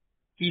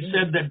 He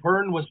said that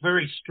Vern was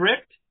very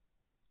strict.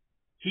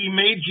 He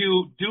made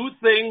you do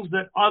things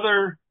that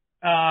other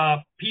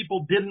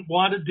people didn't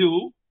want to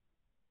do,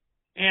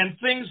 and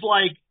things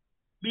like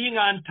being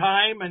on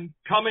time and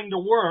coming to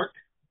work.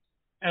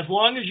 As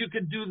long as you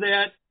could do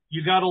that,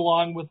 you got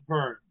along with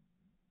Vern,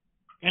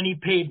 and he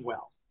paid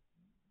well.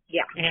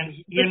 Yeah. And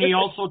he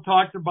also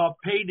talked about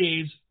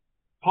paydays.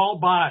 Paul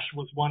Bosch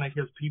was one of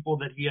his people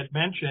that he had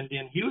mentioned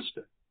in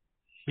Houston,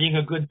 being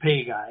a good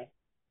pay guy.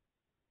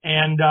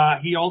 And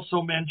he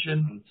also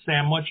mentioned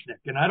Sam Muchnick.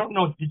 And I don't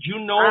know, did you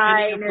know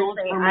any of those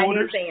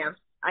promoters?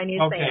 I knew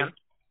Sam.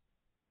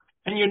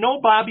 And you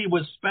know Bobby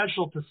was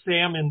special to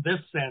Sam in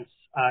this sense,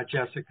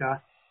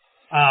 Jessica.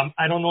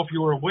 I don't know if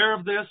you were aware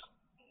of this,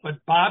 but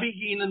Bobby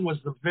Heenan was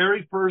the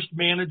very first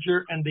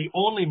manager and the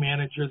only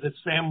manager that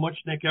Sam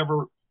Muchnick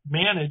ever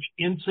managed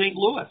in St.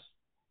 Louis.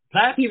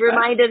 He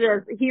reminded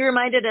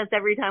us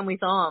every time we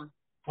saw him.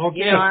 Okay.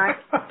 You know,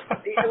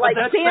 like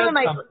Sam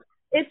and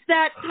it's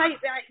that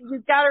type that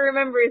you've got to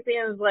remember.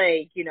 Sam's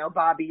like, you know,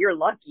 Bobby, you're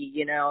lucky.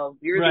 You know,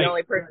 you're the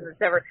only person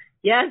that's ever.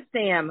 Yes,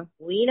 Sam,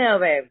 we know,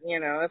 babe. You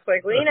know, it's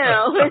like we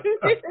know.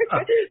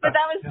 But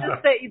that was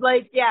just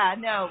like, yeah,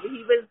 no,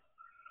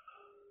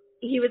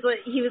 he was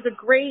a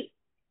great.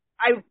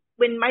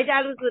 When my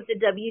dad was with the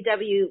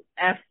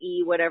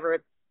WWFE, whatever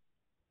it's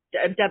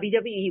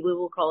WWE, we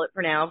will call it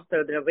for now,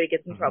 so that nobody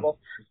gets in trouble.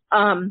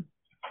 Well,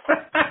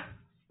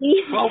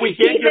 we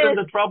can't get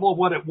into trouble of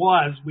what it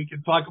was. We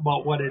can talk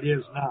about what it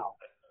is now.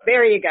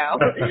 There you go.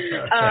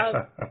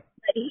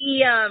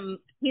 He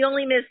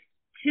only missed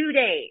 2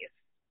 days.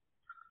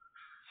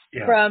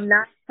 Yeah.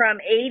 From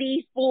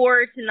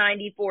 84 to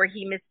 94,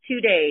 he missed 2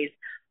 days.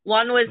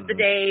 One was the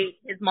day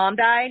his mom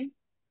died,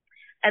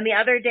 and the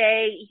other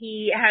day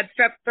he had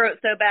strep throat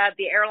so bad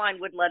the airline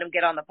wouldn't let him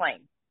get on the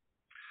plane.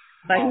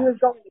 But he was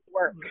going to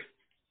work.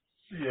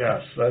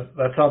 Yes,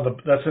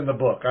 that's in the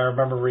book. I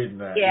remember reading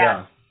that.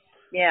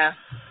 Yeah.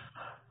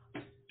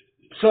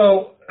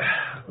 So,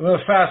 I'm going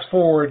to fast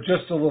forward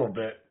just a little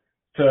bit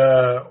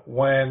to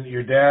when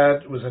your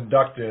dad was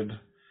inducted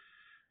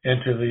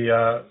into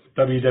the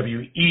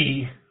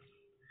WWE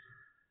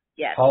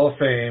Hall of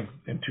Fame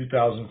in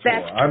 2004.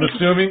 Best I'm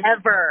assuming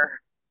ever.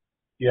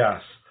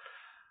 Yes.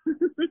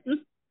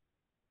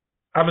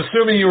 I'm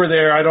assuming you were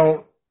there. I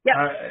don't. Yep.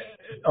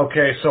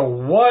 Okay, so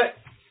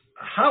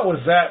how was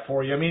that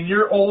for you? I mean,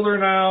 you're older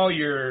now.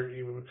 You're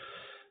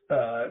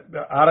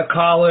out of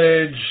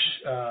college.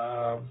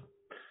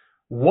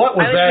 What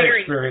was that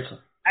married. experience?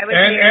 I was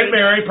married. And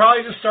married.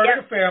 Probably just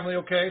started a family.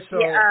 Okay, so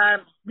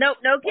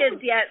no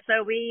kids yet.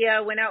 So we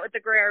went out with the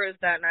Guerreros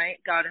that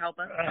night. God help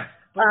us.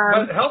 But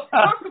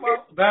talk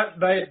about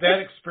that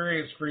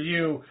experience for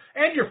you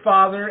and your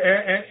father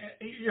and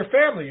your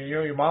family. You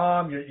know, your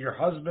mom, your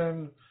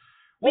husband.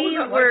 What was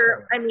that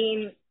like? I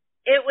mean,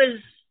 it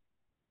was.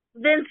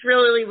 Vince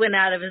really went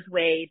out of his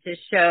way to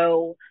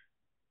show,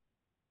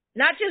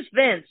 not just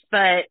Vince,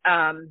 but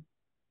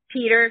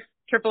Peter,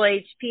 Triple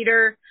H,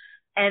 Peter,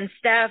 and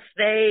Steph.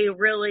 They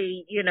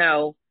really, you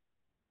know,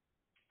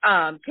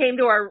 Steph came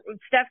to our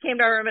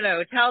room in a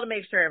hotel to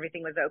make sure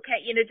everything was okay.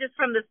 You know, just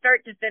from the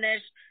start to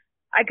finish,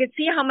 I could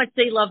see how much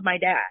they loved my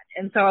dad.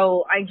 And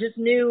so I just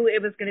knew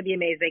it was going to be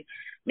amazing.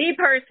 Me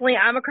personally,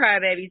 I'm a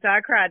crybaby, so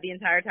I cried the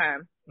entire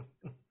time.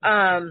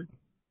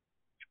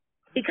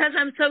 Because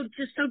I'm so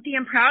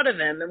damn proud of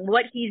him and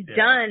what he's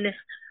done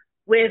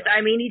with,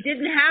 I mean, he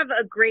didn't have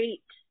a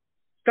great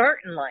start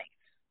in life.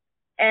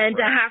 And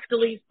to have to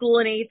leave school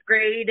in 8th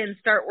grade and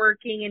start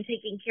working and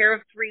taking care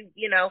of 3,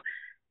 you know,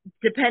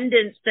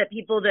 dependents,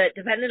 people that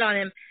depended on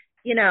him,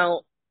 you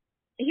know,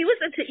 he was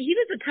a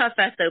tough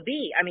SOB.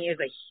 I mean, he was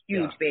a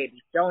huge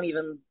baby. Don't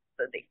even,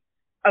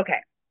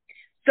 okay.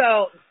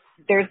 So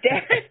there's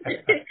that.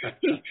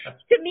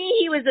 To me,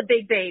 he was a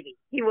big baby.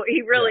 He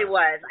really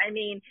was. I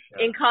mean,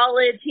 in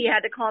college, he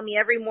had to call me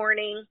every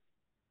morning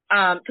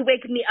to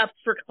wake me up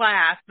for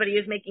class, but he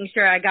was making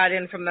sure I got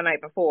in from the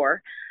night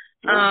before.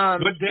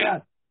 Good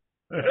dad.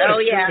 Oh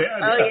yeah.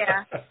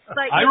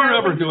 But, I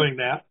remember doing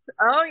that.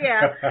 Oh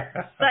yeah.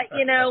 But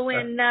you know,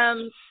 when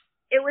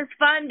it was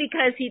fun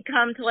because he'd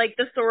come to like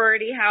the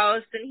sorority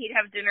house and he'd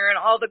have dinner and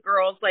all the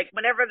girls, like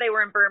whenever they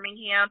were in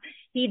Birmingham,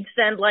 he'd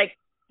send like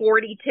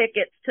 40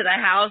 tickets to the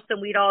house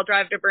and we'd all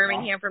drive to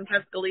Birmingham from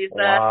Tuscaloosa.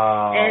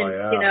 Wow,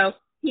 and you know,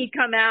 he'd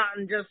come out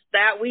and just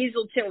that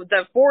weasel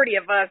the 40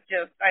 of us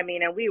just, I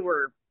mean, and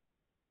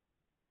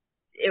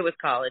it was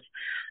college.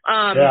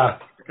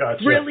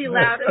 Gotcha. Really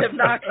loud and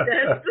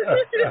obnoxious.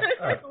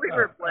 We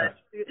were blessed.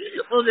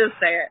 We'll just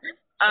say it.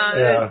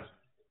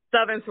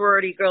 Southern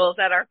sorority girls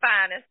at our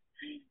finest.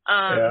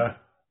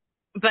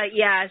 But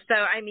yeah, so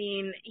I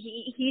mean,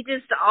 he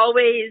just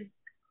always,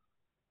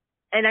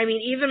 and I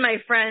mean, even my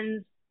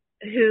friends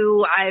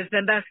who I've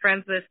been best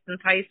friends with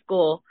since high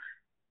school,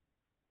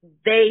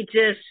 they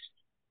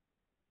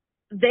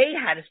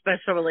had a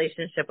special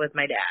relationship with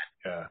my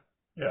dad.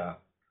 Yeah.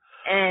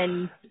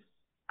 And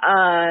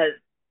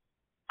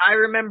I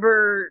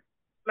remember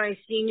my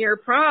senior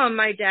prom,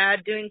 my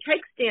dad doing keg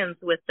stands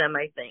with them,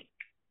 I think.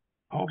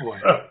 Oh boy.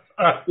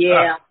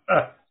 Yeah.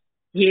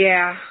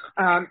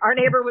 Our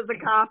neighbor was a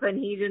cop and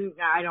he didn't,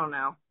 I don't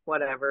know,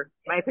 whatever.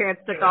 My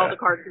parents took all the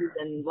car keys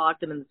and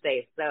locked them in the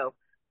safe. So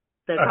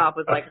the cop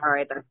was like, all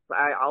right,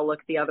 I'll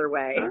look the other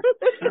way.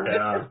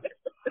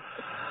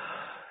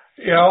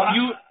 You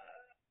know,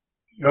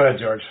 go ahead,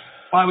 George.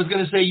 Well, I was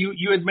going to say,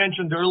 you had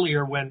mentioned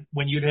earlier when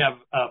you'd have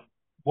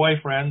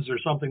boyfriends or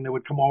something that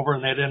would come over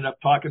and they'd end up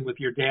talking with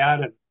your dad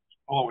and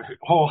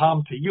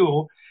ho-hum to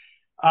you.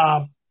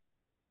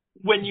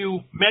 When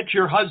you met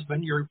your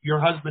husband, your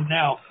husband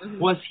now,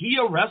 was he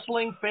a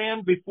wrestling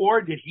fan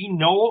before? Did he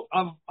know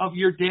of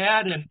your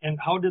dad, and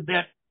how did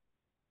that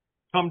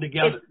come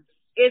together?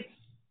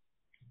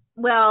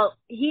 Well,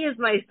 he is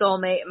my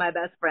soulmate and my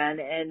best friend,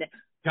 and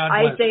God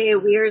I bless. say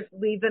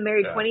we've been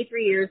married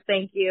 23 years,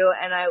 thank you,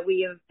 and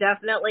we have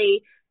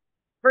definitely,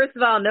 first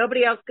of all,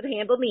 nobody else could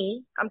handle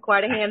me. I'm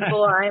quite a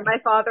handful. I am my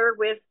father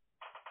with,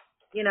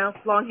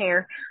 long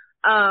hair.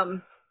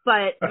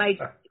 But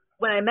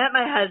when I met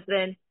my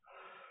husband,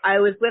 I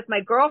was with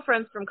my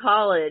girlfriends from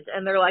college,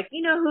 and they're like,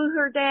 you know who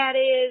her dad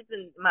is?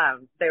 And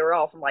they were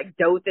all from like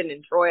Dothan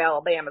and Troy,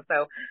 Alabama.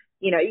 So,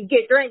 you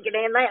get drinking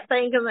and that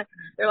thing, and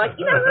they're like,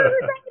 you know who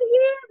her dad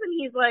is? And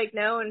he's like,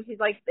 no. And she's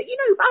like, you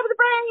know who Bobby the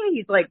Brain? And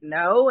he's like,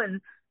 no.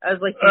 And I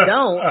was like, you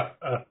don't.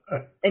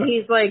 And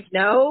he's like,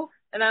 no.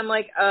 And I'm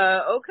like,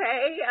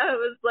 okay. I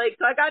was like,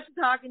 so I got to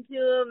talking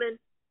to him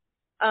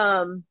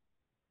and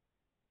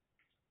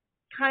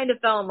kind of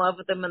fell in love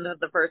with him in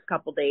the first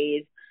couple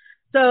days.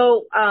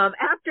 So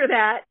after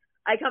that,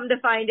 I come to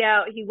find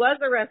out he was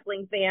a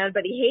wrestling fan,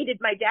 but he hated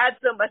my dad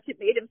so much it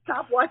made him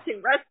stop watching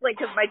wrestling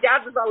because my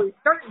dad was always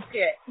starting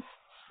shit.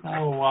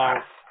 Oh,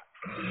 wow.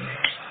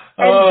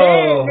 And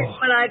then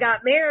when I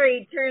got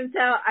married, turns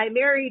out I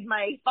married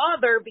my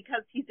father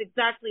because he's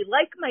exactly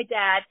like my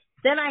dad.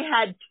 Then I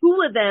had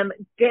two of them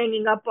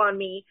ganging up on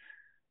me.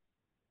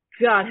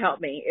 God help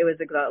me. It was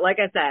exhausting. Like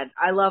I said,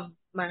 I love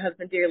my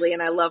husband dearly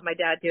and I love my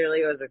dad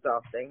dearly. It was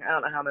exhausting. I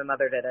don't know how my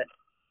mother did it.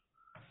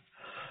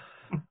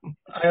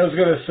 I was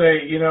going to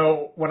say,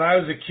 when I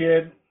was a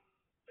kid,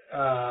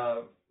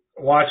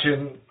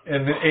 watching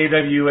in the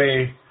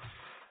AWA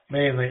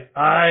mainly,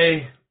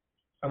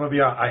 I'm going to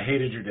be honest, I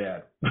hated your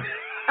dad.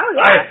 Oh,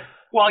 yeah.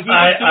 Well, he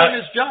was doing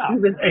his job.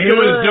 He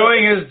was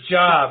doing his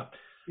job.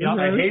 Yep.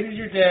 I hated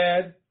your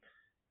dad.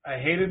 I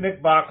hated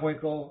Nick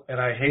Bockwinkel, and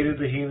I hated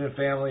the Heenan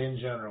family in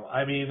general.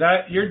 I mean,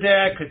 your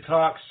dad could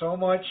talk so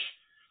much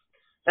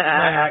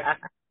smack,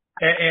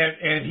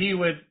 and he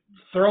would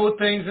throw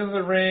things into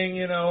the ring,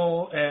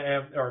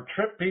 or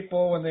trip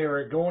people when they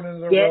were going into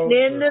the ropes.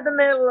 Getting into the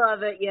middle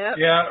of it, yep.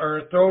 Yeah,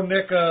 or throw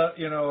Nick a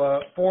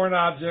foreign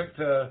object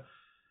to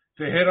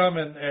hit him,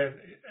 and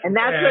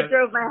that's what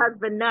drove my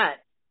husband nuts.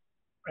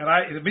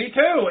 And me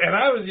too. And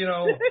I was,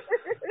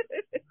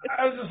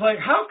 I was just like,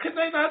 how can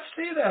they not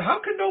see that? How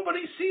can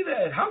nobody see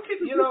that? How can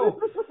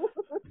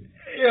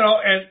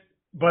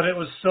but it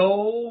was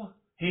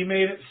he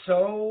made it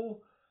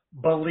so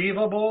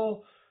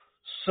believable,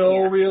 so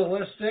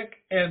realistic,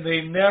 and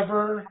they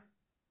never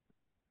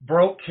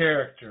broke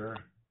character.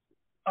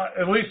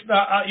 At least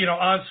not,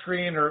 on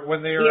screen or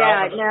when they were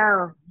out.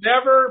 No.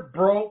 Never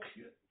broke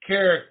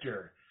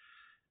character.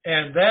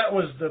 And that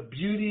was the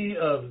beauty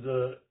of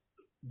the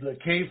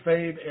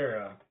kayfabe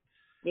era.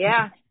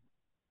 Yeah.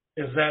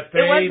 Is that they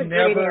it was a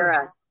never. Great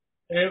era.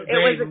 It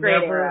was a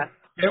great era.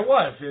 It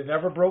was. It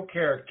never broke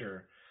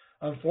character.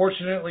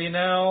 Unfortunately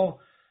now,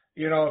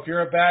 if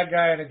you're a bad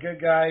guy and a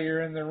good guy,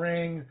 you're in the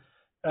ring.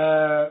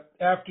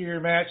 After your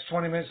match,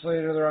 20 minutes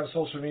later, they're on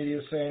social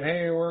media saying,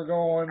 hey, we're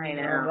going,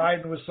 I'm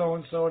riding with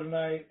so-and-so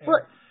tonight. And,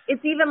 well,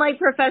 it's even like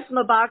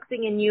professional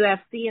boxing and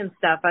UFC and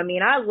stuff. I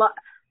mean, I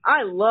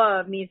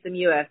love me some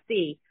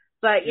UFC,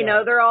 but,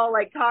 they're all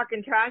like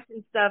talking trash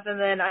and stuff. And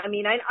then, I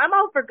mean, I'm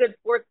all for good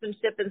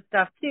sportsmanship and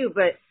stuff too,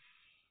 but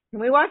can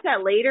we watch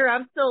that later?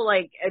 I'm still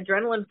like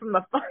adrenaline from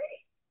the fight.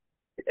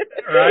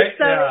 Right?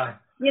 So,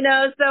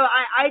 yeah. So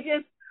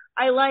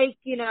I like,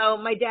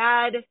 my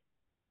dad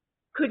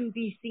couldn't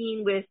be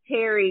seen with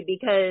Terry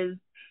because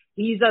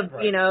he's a,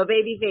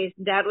 baby face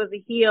and dad was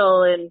a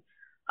heel. And,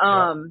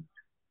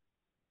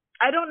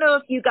 I don't know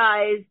if you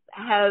guys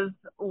have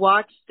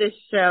watched this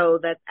show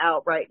that's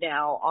out right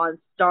now on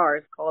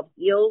Stars called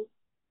Heels.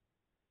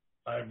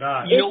 I've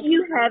not. If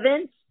you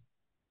haven't,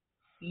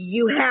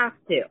 you have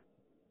to.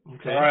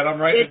 Okay. All right, I'm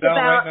writing it down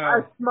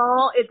right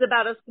now. It's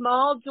about a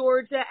small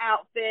Georgia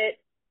outfit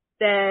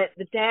that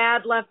the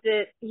dad left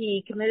it.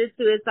 He committed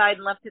suicide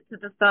and left it to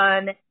the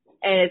son.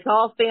 And it's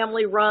all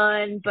family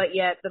run, but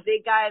yet the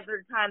big guys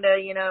are kind of,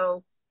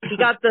 he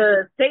got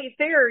the state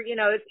fair,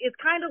 it's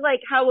kind of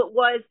like how it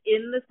was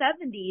in the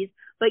 70s,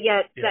 but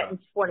yet set in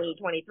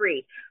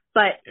 2023.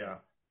 But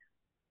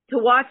to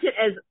watch it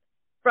as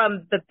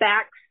from the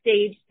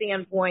backstage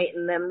standpoint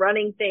and them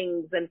running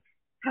things and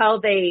how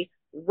they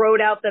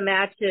wrote out the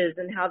matches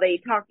and how they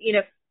talk,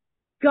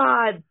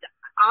 God,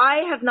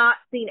 I have not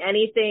seen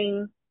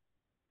anything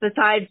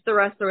besides The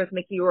Wrestler with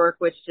Mickey Rourke,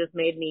 which just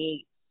made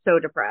me so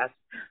depressed.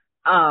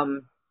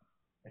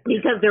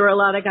 Because there were a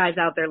lot of guys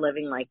out there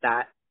living like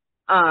that.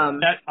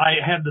 That I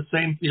had the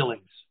same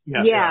feelings.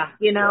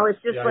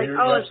 It's just like,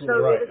 it's so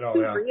right. It was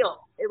too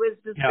real. It was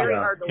just very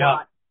hard to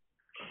watch.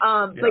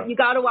 But you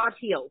got to watch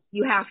Heels.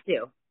 You have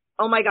to.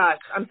 Oh my gosh,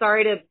 I'm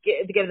sorry to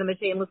give them a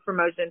shameless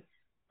promotion,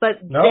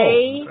 but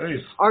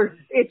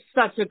it's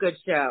such a good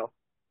show.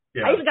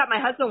 Yeah. I even got my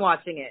husband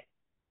watching it.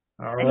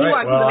 All and right. he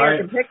watches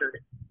American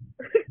Pickers.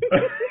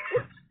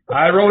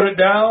 I wrote it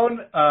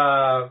down.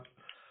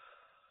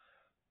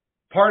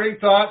 Parting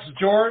thoughts,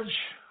 George?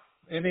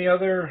 Any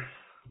other?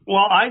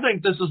 Well, I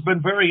think this has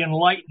been very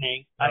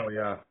enlightening.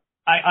 Yeah.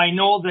 I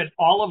know that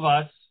all of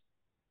us,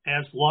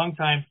 as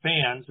longtime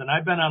fans, and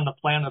I've been on the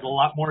planet a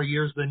lot more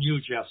years than you,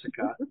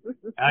 Jessica.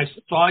 I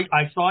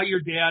saw your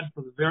dad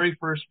for the very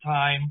first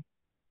time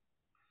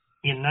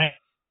in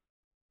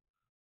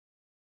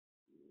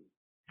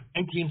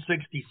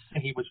 1960.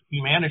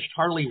 He managed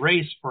Harley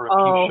Race for a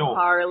few shows.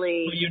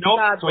 Harley. So you know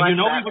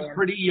he was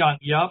pretty young.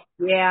 Yep.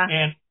 Yeah.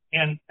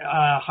 And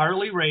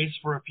Harley Race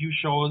for a few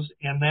shows,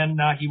 and then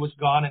he was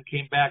gone and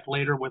came back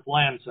later with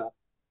Lanza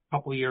a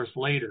couple of years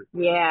later.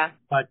 Yeah.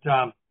 But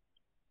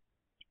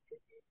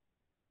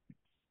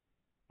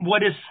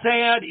what is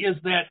sad is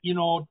that,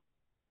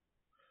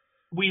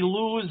 we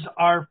lose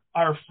our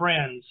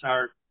friends,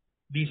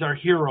 these are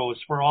heroes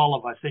for all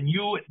of us. And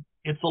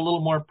it's a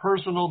little more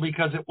personal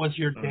because it was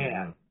your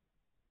dad.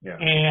 Yeah.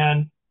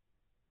 And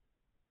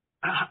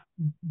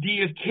do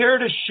you care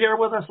to share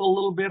with us a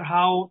little bit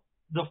how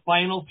the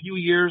final few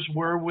years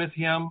were with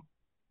him?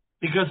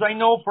 Because I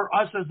know for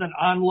us as an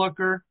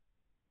onlooker,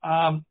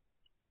 I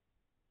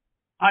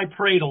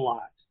prayed a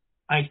lot.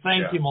 I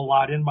thanked him a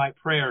lot in my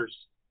prayers.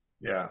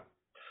 Yeah.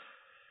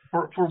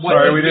 For what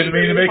Sorry, we didn't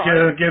mean to make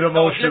you get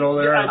emotional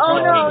there.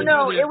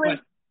 No. It was.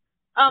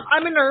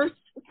 I'm a nurse,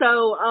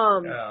 so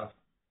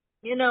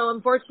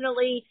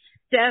unfortunately,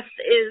 death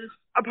is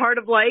a part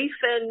of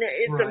life, and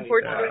it's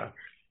unfortunately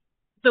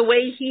the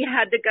way he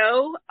had to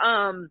go.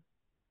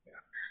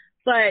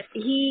 But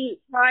he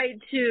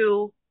tried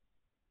to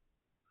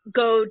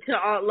go to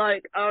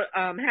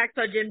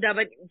Hacksaw Jim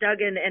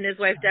Duggan and his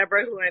wife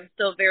Deborah, who I'm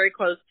still very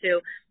close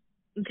to.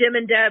 Jim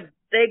and Deb,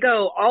 they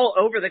go all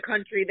over the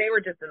country. They were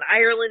just in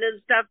Ireland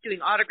and stuff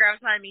doing autograph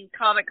signings,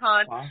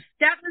 Comic-Con. Wow.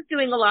 Dad was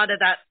doing a lot of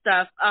that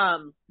stuff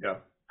up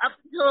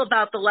until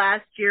about the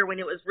last year when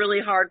it was really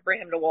hard for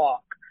him to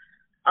walk.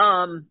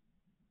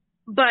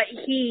 But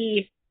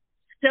he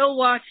still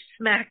watched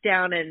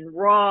SmackDown and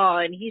Raw,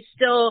 and he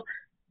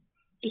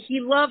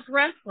loved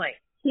wrestling.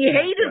 He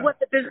hated what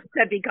the business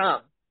had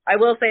become. I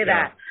will say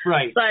that.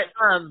 Right.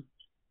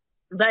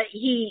 But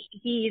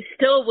he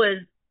still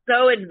was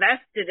so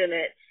invested in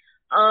it.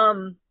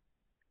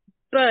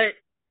 But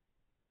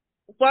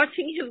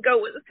watching him go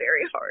was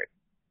very hard.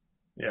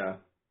 Yeah.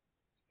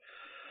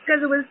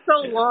 Because it was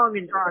so long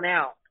and drawn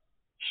out.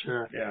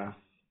 Sure. Yeah.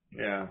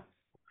 Yeah.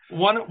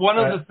 One of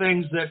the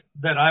things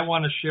that I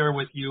want to share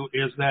with you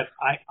is that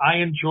I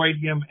enjoyed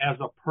him as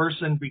a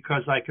person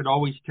because I could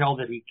always tell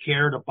that he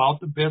cared about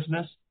the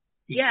business.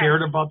 He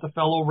cared about the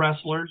fellow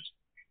wrestlers.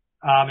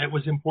 It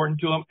was important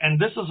to him. And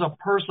this is a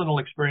personal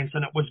experience,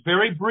 and it was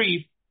very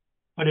brief,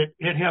 but it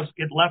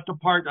left a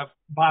part of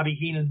Bobby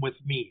Heenan with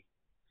me.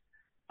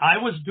 I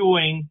was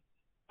doing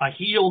a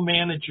heel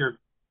manager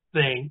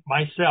thing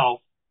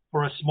myself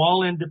for a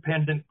small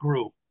independent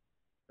group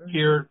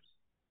here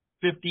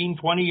 15,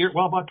 20 years,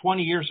 well, about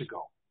 20 years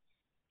ago.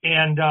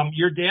 And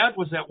your dad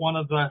was at one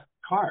of the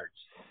cards.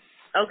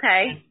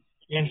 Okay.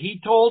 And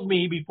he told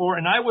me before,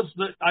 and I was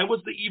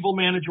the evil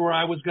manager where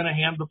I was going to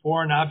hand the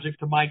foreign object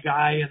to my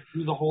guy and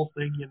do the whole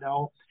thing,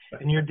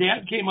 And your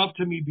dad came up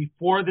to me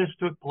before this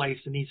took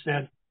place, and he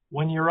said,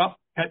 when you're up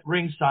at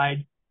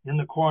ringside in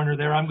the corner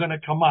there, I'm going to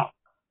come up.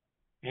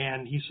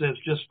 And he says,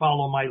 just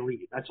follow my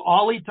lead. That's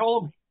all he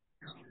told me.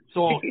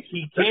 So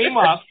he came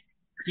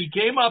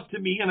up to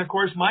me, and of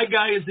course my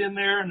guy is in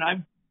there, and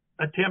I'm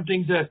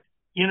attempting to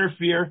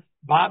interfere.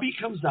 Bobby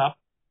comes up,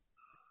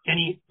 and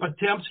he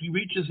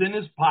reaches in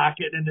his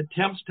pocket and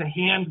attempts to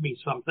hand me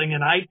something,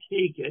 and I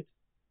take it,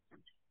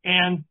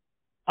 and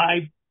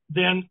I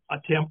then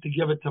attempt to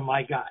give it to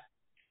my guy.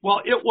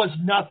 Well, it was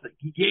nothing.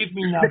 He gave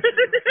me nothing.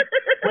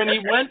 When he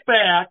went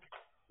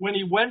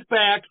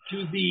back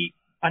to the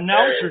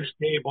announcer's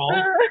table,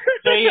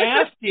 they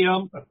asked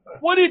him,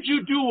 what did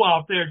you do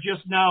out there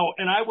just now?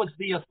 And I was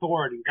the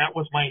Authority. That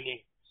was my name.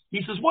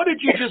 He says, what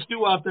did you just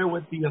do out there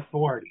with the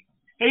Authority?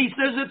 And he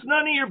says, it's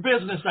none of your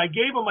business. I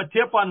gave him a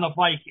tip on the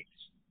Vikings.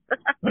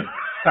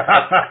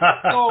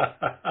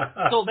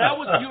 So that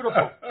was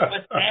beautiful.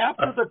 But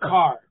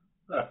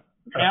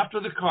after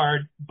the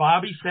card,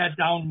 Bobby sat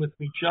down with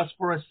me just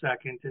for a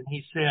second, and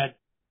he said,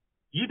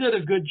 you did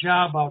a good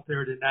job out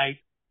there tonight.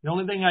 The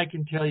only thing I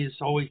can tell you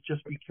is always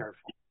just be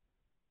careful.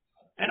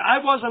 And I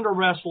wasn't a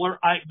wrestler.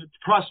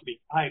 Trust me.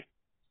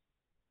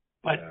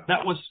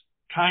 That was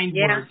kind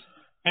words.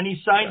 And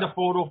he signed a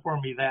photo for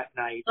me that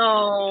night.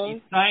 Oh.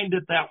 He signed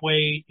it that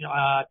way,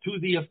 to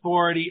the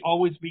Authority.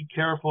 Always be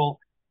careful.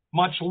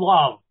 Much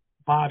love,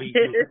 Bobby.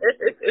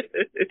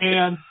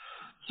 And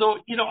so,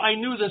 I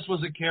knew this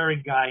was a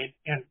caring guy,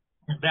 and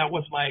that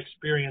was my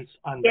experience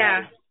on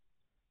that.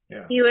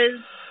 Yeah. He was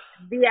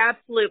the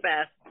absolute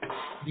best.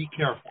 Be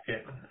careful.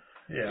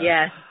 Yeah.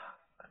 Yes.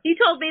 He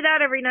told me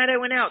that every night I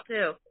went out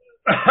too.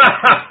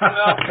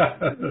 Well,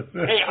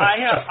 hey,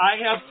 I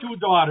have two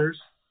daughters,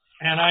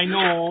 and I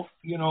know,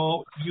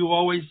 you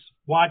always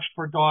watch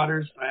for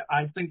daughters.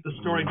 I think the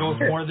story goes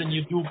more than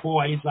you do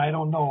boys. I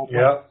don't know.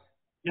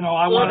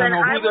 I want to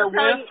know who they're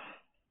with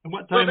and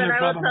what time they're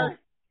coming home.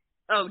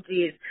 Oh,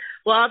 geez.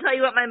 Well, I'll tell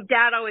you what my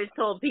dad always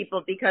told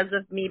people because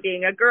of me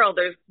being a girl.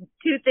 There's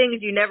two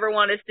things you never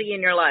want to see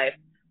in your life.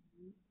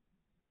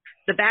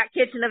 The back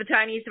kitchen of a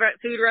Chinese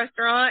food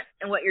restaurant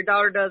and what your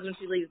daughter does when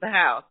she leaves the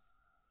house.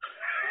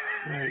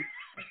 Right.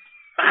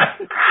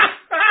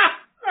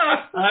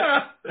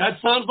 That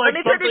sounds like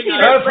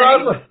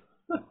something.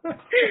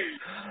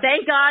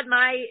 Thank God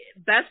my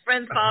best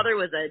friend's father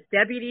was a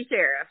deputy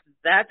sheriff.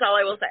 That's all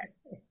I will say.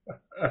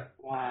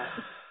 Wow.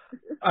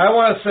 I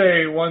want to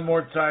say one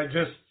more time,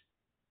 just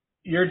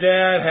your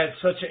dad had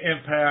such an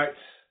impact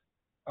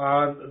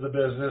on the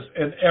business,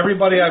 and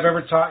everybody I've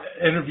ever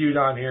interviewed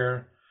on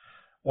here,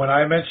 when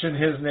I mention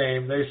his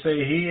name, they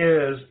say he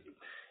is,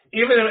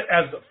 even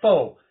as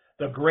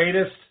the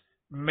greatest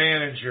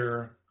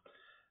manager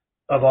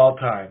of all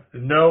time.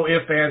 No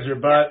ifs, ands, or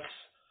buts.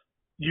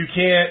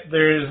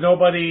 There is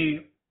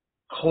nobody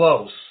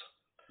close.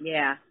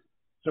 Yeah.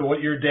 To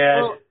what your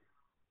dad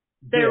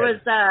did. There was,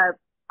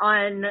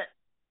 on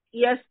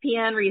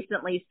ESPN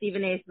recently,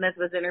 Stephen A. Smith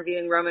was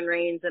interviewing Roman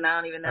Reigns, and I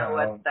don't even know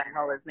what the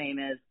hell his name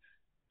is.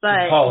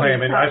 But Paul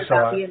Heyman, I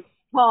saw it.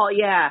 Paul,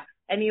 yeah.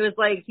 And he was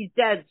like, he's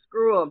dead,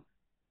 screw him.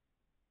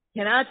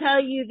 Can I tell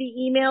you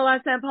the email I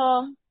sent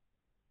Paul?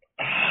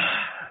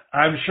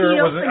 I'm sure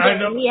it wasn't. I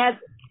know.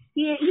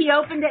 He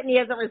opened it and he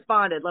hasn't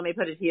responded. Let me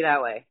put it to you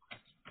that way.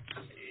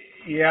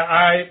 Yeah,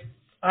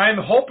 I'm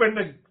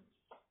hoping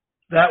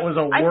that was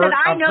a word.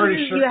 I know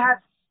pretty sure. You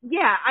have.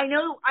 Yeah, I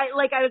know. I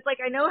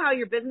know how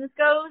your business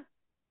goes.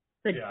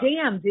 But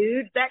damn,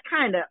 dude, that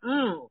kind of.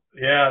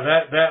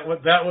 Yeah, that was.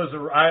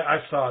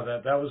 I saw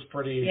that. That was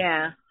pretty.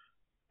 Yeah.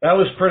 That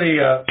was pretty.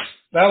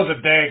 That was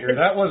a dagger.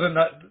 That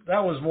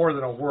was more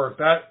than a work.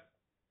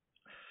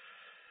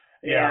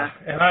 Yeah.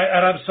 And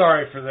I'm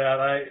sorry for that.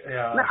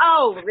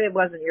 Oh, it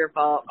wasn't your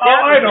fault.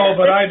 I know,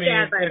 but I mean,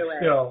 it's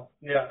still.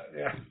 Yeah.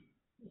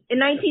 In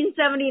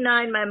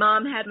 1979, my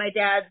mom had my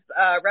dad's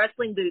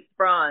wrestling boots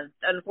bronzed.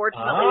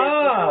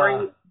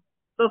 Unfortunately,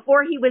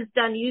 before he was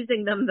done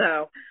using them,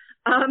 though,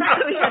 so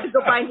he had to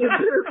go buy new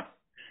boots.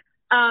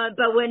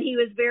 But when he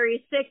was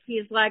very sick,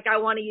 he's like, I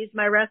want to use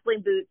my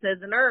wrestling boots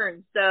as an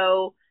urn.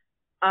 So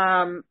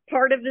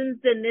part of him's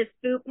in this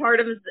boot,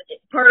 part of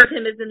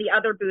him is in the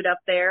other boot up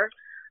there.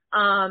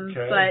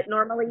 But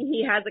normally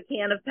he has a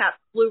can of Pabst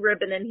Blue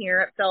Ribbon in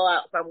here. It fell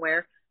out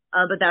somewhere.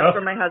 But that's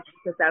for my husband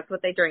because that's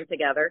what they drink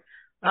together.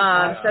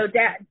 So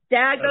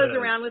dad goes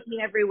around with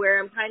me everywhere.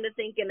 I'm kind of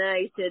thinking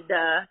I should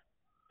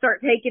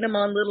start taking him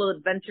on little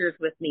adventures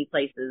with me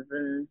places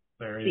and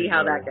see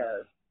how that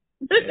goes.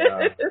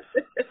 Yeah.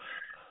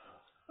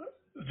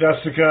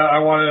 Jessica,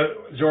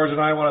 George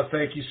and I want to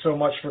thank you so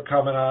much for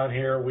coming on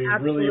here. We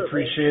really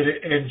appreciate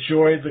it.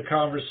 Enjoyed the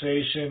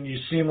conversation. You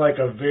seem like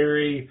a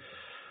very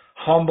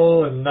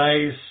humble and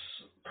nice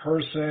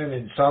person,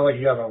 and sound like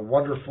you have a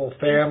wonderful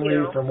family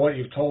from what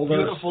you've told us.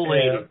 Beautiful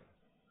lady.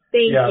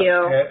 Thank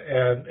you.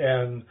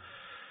 And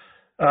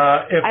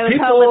if I would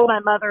tell with my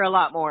mother a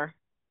lot more.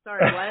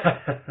 Sorry, what?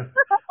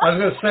 I was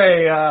going to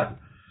say,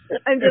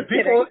 I'm just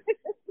kidding.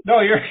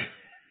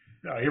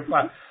 You're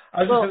fine.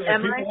 I was just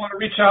saying, if people want to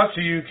reach out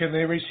to you, can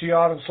they reach you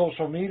out on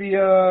social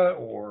media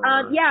or?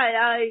 I'm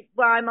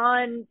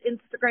on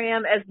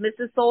Instagram as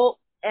Mrs. Solt,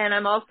 and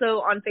I'm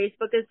also on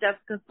Facebook as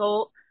Jessica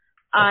Solt.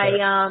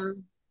 Okay.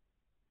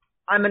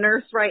 I'm a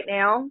nurse right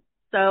now,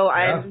 so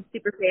I'm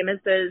super famous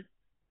as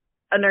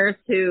a nurse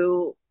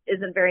who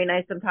isn't very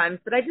nice sometimes,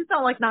 but I just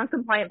don't like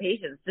non-compliant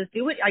patients. Just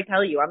do what I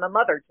tell you. I'm a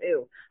mother,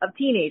 too, of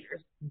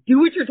teenagers.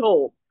 Do what you're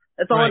told.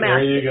 That's all I'm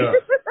asking. There you go.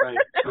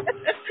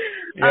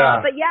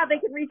 Right. But they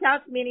can reach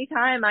out to me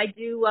anytime. I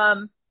do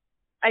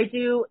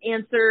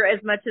answer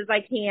as much as I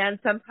can.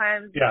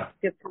 Sometimes it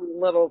gets a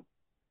little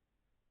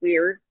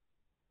weird.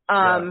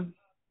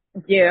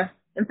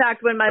 In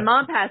fact, when my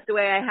mom passed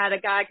away, I had a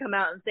guy come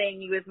out and saying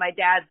he was my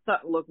dad's son,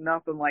 looked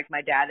nothing like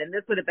my dad, and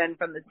this would have been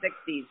from the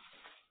 60s.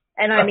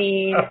 And I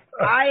mean,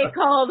 I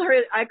called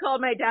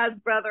my dad's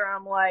brother.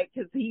 I'm like,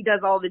 because he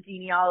does all the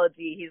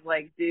genealogy. He's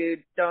like,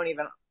 dude, don't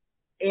even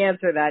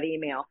answer that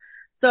email.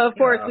 So of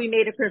course we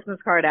made a Christmas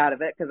card out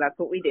of it because that's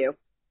what we do.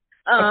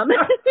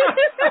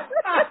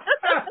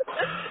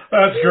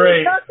 That's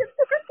great.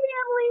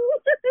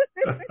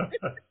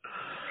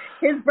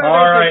 His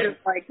brother is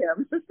just like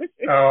him.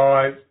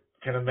 I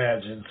can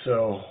imagine.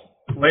 So,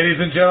 ladies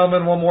and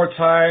gentlemen, one more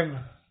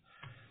time,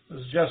 this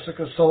is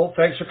Jessica Solt.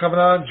 Thanks for coming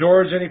on.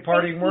 George, any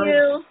parting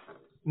words?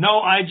 No,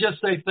 I just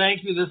say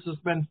thank you. This has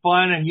been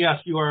fun, and yes,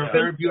 you are a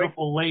very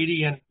beautiful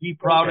lady, and be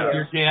proud of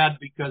your dad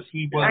because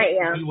he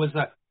was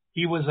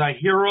a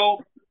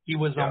hero. He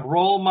was a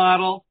role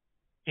model,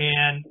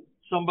 and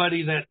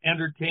somebody that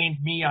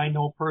entertained me. I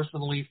know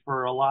personally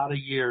for a lot of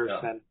years,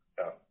 and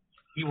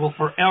he will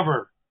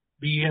forever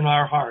be in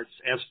our hearts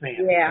as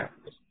fans. Yeah.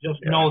 Just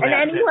know that.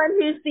 And anyone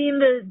who's seen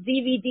the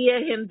DVD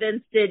of him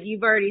Vince did,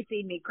 you've already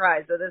seen me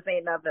cry, so this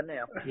ain't nothing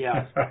new.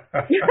 Yeah.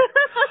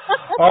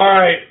 All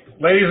right.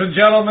 Ladies and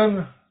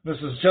gentlemen, this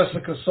is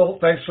Jessica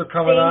Solt. Thanks for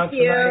coming on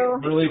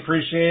tonight. Really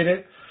appreciate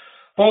it.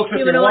 Folks,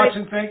 if you're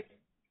watching,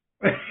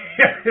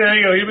 There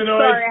you go. Even though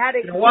sorry, I had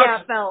to.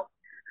 Yeah, felt.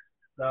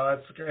 No,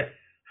 that's okay.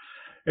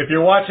 If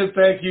you're watching,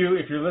 thank you.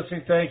 If you're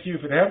listening, thank you.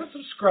 If you haven't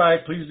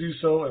subscribed, please do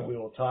so, and we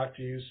will talk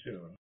to you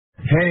soon.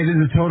 Hey, this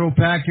is Total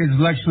Package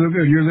Lex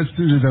Luger. You're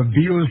listening to the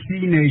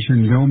VOC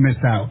Nation. Don't miss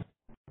out.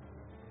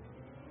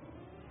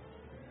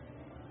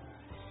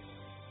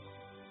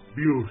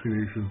 VOC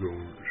Nation's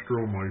own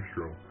Stro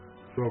Maestro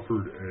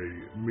suffered a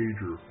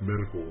major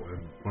medical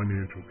and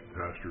financial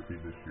catastrophe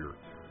this year.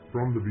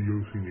 From the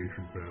VOC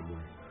Nation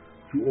family,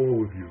 to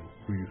all of you,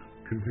 please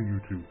continue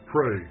to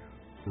pray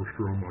for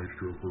Stro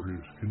Maestro for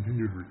his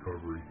continued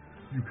recovery.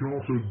 You can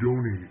also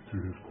donate to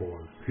his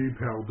cause,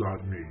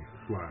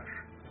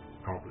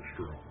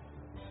 paypal.me/PapaStro.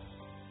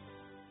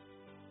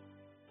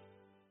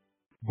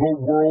 The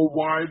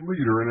worldwide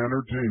leader in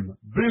entertainment.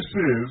 This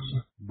is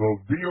the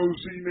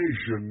VOC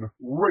Nation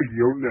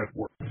Radio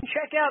Network.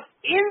 Check out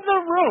In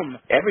the Room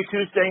every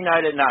Tuesday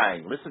night at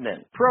 9. Listen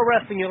in. Pro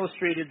Wrestling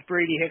Illustrated's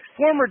Brady Hicks,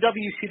 former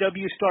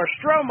WCW star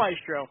Stro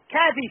Maestro,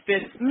 Kathy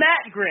Fitz,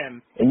 Matt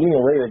Grimm. And you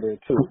and Ray are there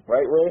too,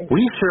 right, Ray?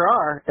 We sure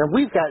are, and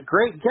we've got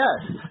great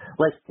guests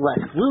like Lex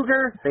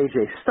Luger,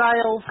 AJ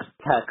Styles,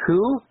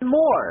 Taku, and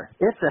more.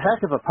 It's a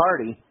heck of a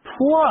party.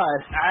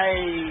 Plus,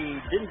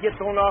 I didn't get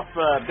thrown off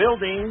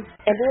buildings.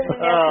 And then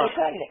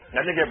I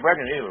didn't get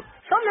pregnant either.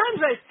 Sometimes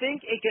I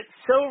think it gets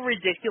so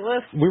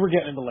ridiculous. We were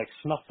getting into like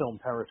snuff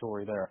film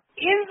territory there.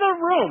 In the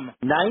Room.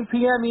 9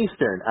 p.m.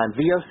 Eastern on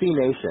VOC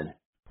Nation.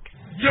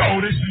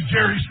 Yo, this is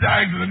Jerry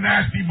Steigers of the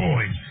Nasty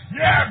Boys.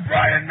 Yeah,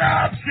 Brian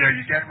Knobs here.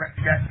 You getting ready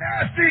to get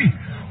nasty?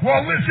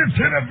 Well, listen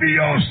to the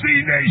VOC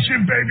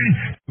Nation,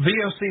 baby.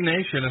 VOC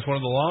Nation is one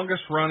of the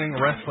longest-running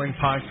wrestling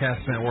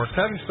podcast networks,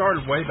 having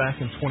started way back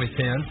in 2010.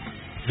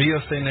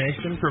 VOC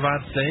Nation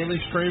provides daily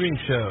streaming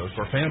shows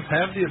where fans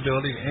have the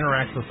ability to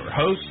interact with their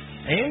hosts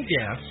and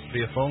guests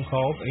via phone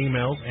calls,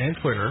 emails, and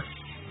Twitter.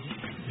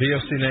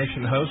 VOC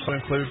Nation hosts will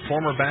include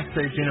former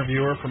backstage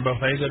interviewer from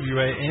both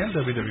AWA and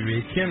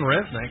WWE, Ken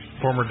Resnick,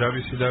 former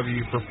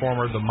WCW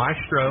performer The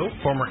Maestro,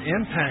 former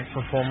Impact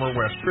performer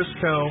Wes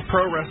Briscoe,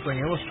 Pro Wrestling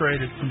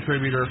Illustrated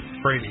contributor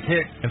Brady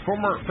Hicks, and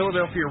former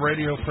Philadelphia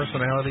radio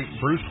personality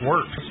Bruce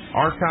Wirtz.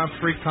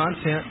 Archive-free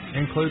content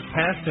includes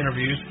past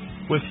interviews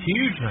with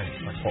huge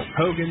names like Hulk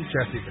Hogan,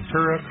 Jesse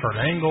Ventura, Kurt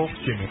Angle,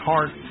 Jimmy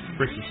Hart,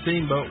 Ricky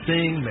Steamboat,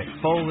 Sting,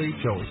 Mick Foley,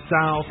 Joey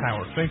Styles,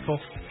 Howard Finkel,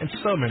 and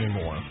so many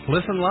more.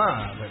 Listen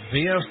live at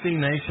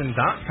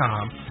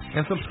VOCNation.com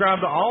and subscribe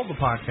to all the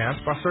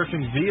podcasts by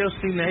searching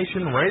VOC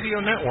Nation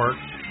Radio Network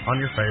on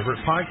your favorite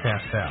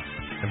podcast app.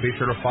 And be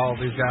sure to follow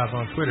these guys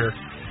on Twitter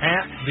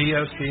at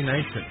VOC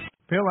Nation.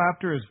 Bill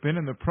Apter has been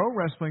in the pro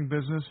wrestling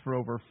business for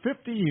over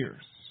 50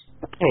 years.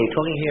 Hey,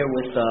 talking here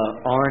with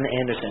Arn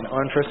Anderson.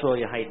 Arn, first of all,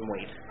 your height and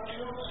weight.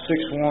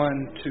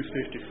 6'1",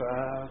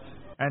 255.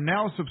 And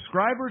now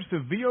subscribers to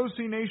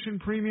VOC Nation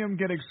Premium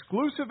get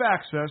exclusive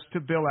access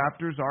to Bill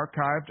Apter's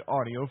archived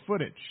audio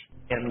footage.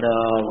 And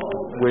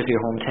where's your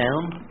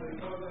hometown?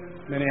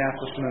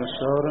 Minneapolis,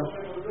 Minnesota.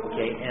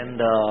 Okay, and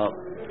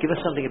give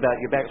us something about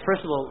your back.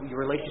 First of all, your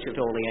relationship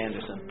to Ole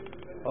Anderson.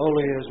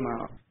 Ole is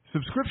my...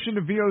 Subscription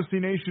to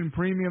VOC Nation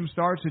Premium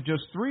starts at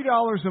just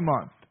 $3 a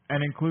month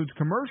and includes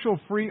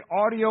commercial-free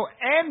audio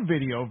and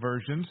video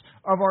versions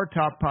of our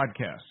top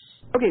podcasts.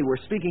 Okay,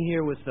 we're speaking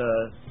here with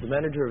the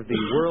manager of the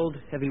World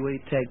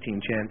Heavyweight Tag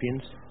Team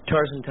Champions,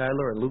 Tarzan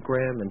Tyler and Luke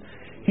Graham, and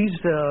he's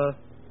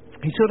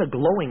sort of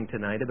glowing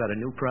tonight about a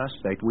new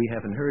prospect we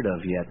haven't heard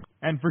of yet.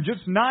 And for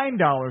just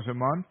 $9 a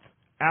month,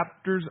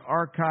 Apter's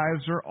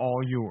archives are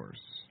all yours.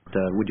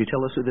 Would you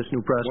tell us who this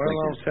new prospect is?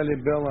 Well, I'll tell you,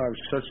 Bill, I've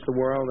searched the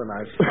world, and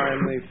I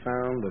finally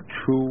found the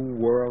true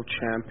world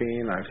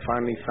champion. I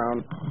finally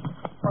found...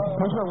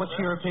 What's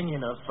your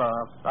opinion of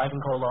Ivan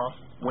Koloff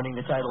winning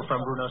the title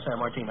from Bruno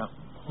Sammartino?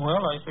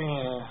 Well, I think,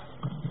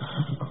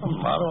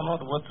 I don't know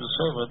what to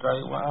say, but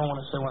I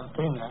want to say one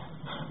thing.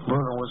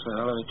 Bruno was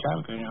already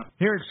champion.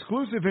 Hear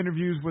exclusive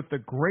interviews with the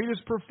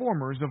greatest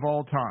performers of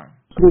all time.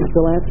 This is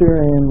Bill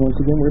Apter, and once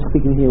again, we're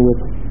speaking here with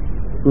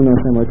Bruno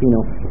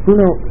Sammartino.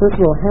 Bruno, first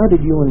of all, how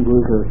did you and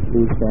Bruiser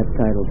lose that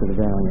title to the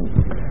Valiant?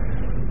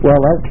 Well,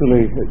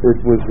 actually, it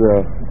was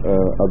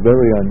a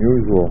very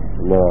unusual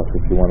loss,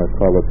 if you want to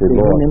call it a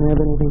loss. Didn't have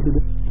anything to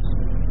do?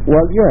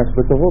 Well, yes,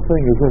 but the whole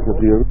thing is this: if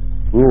the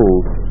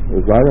rules,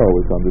 as I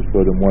always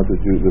understood them, was that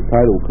the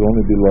title could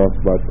only be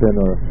lost by pin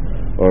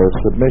or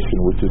submission,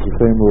 which is the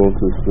same rules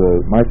as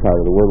my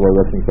title, the World Wide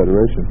Wrestling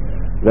Federation.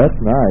 That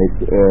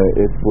night,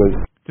 it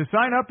was... To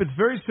sign up, it's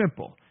very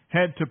simple.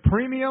 Head to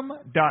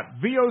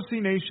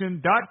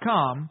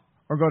premium.vocnation.com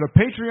or go to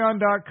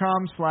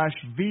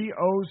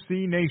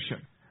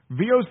patreon.com/VOCNation.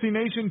 VOC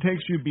Nation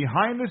takes you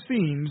behind the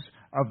scenes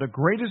of the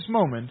greatest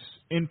moments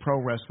in pro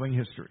wrestling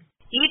history.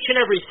 Each and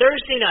every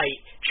Thursday night,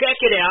 check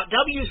it out,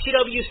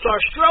 WCW star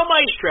Stro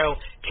Maestro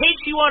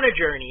takes you on a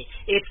journey.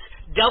 It's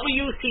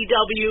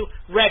WCW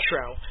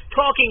Retro.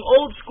 Talking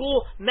old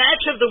school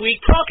match of the week,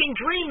 talking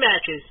dream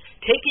matches,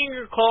 taking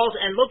your calls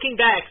and looking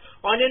back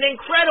on an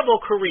incredible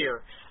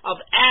career of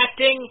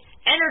acting,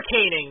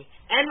 entertaining,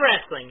 and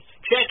wrestling.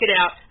 Check it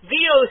out,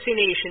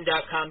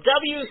 VOCNation.com,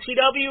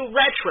 WCW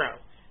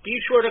Retro. be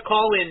sure to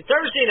call in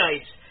Thursday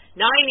nights,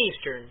 9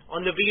 Eastern,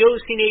 on the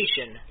VOC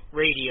Nation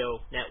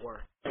Radio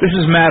Network. This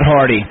is Matt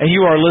Hardy, and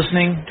you are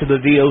listening to the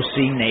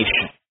VOC Nation.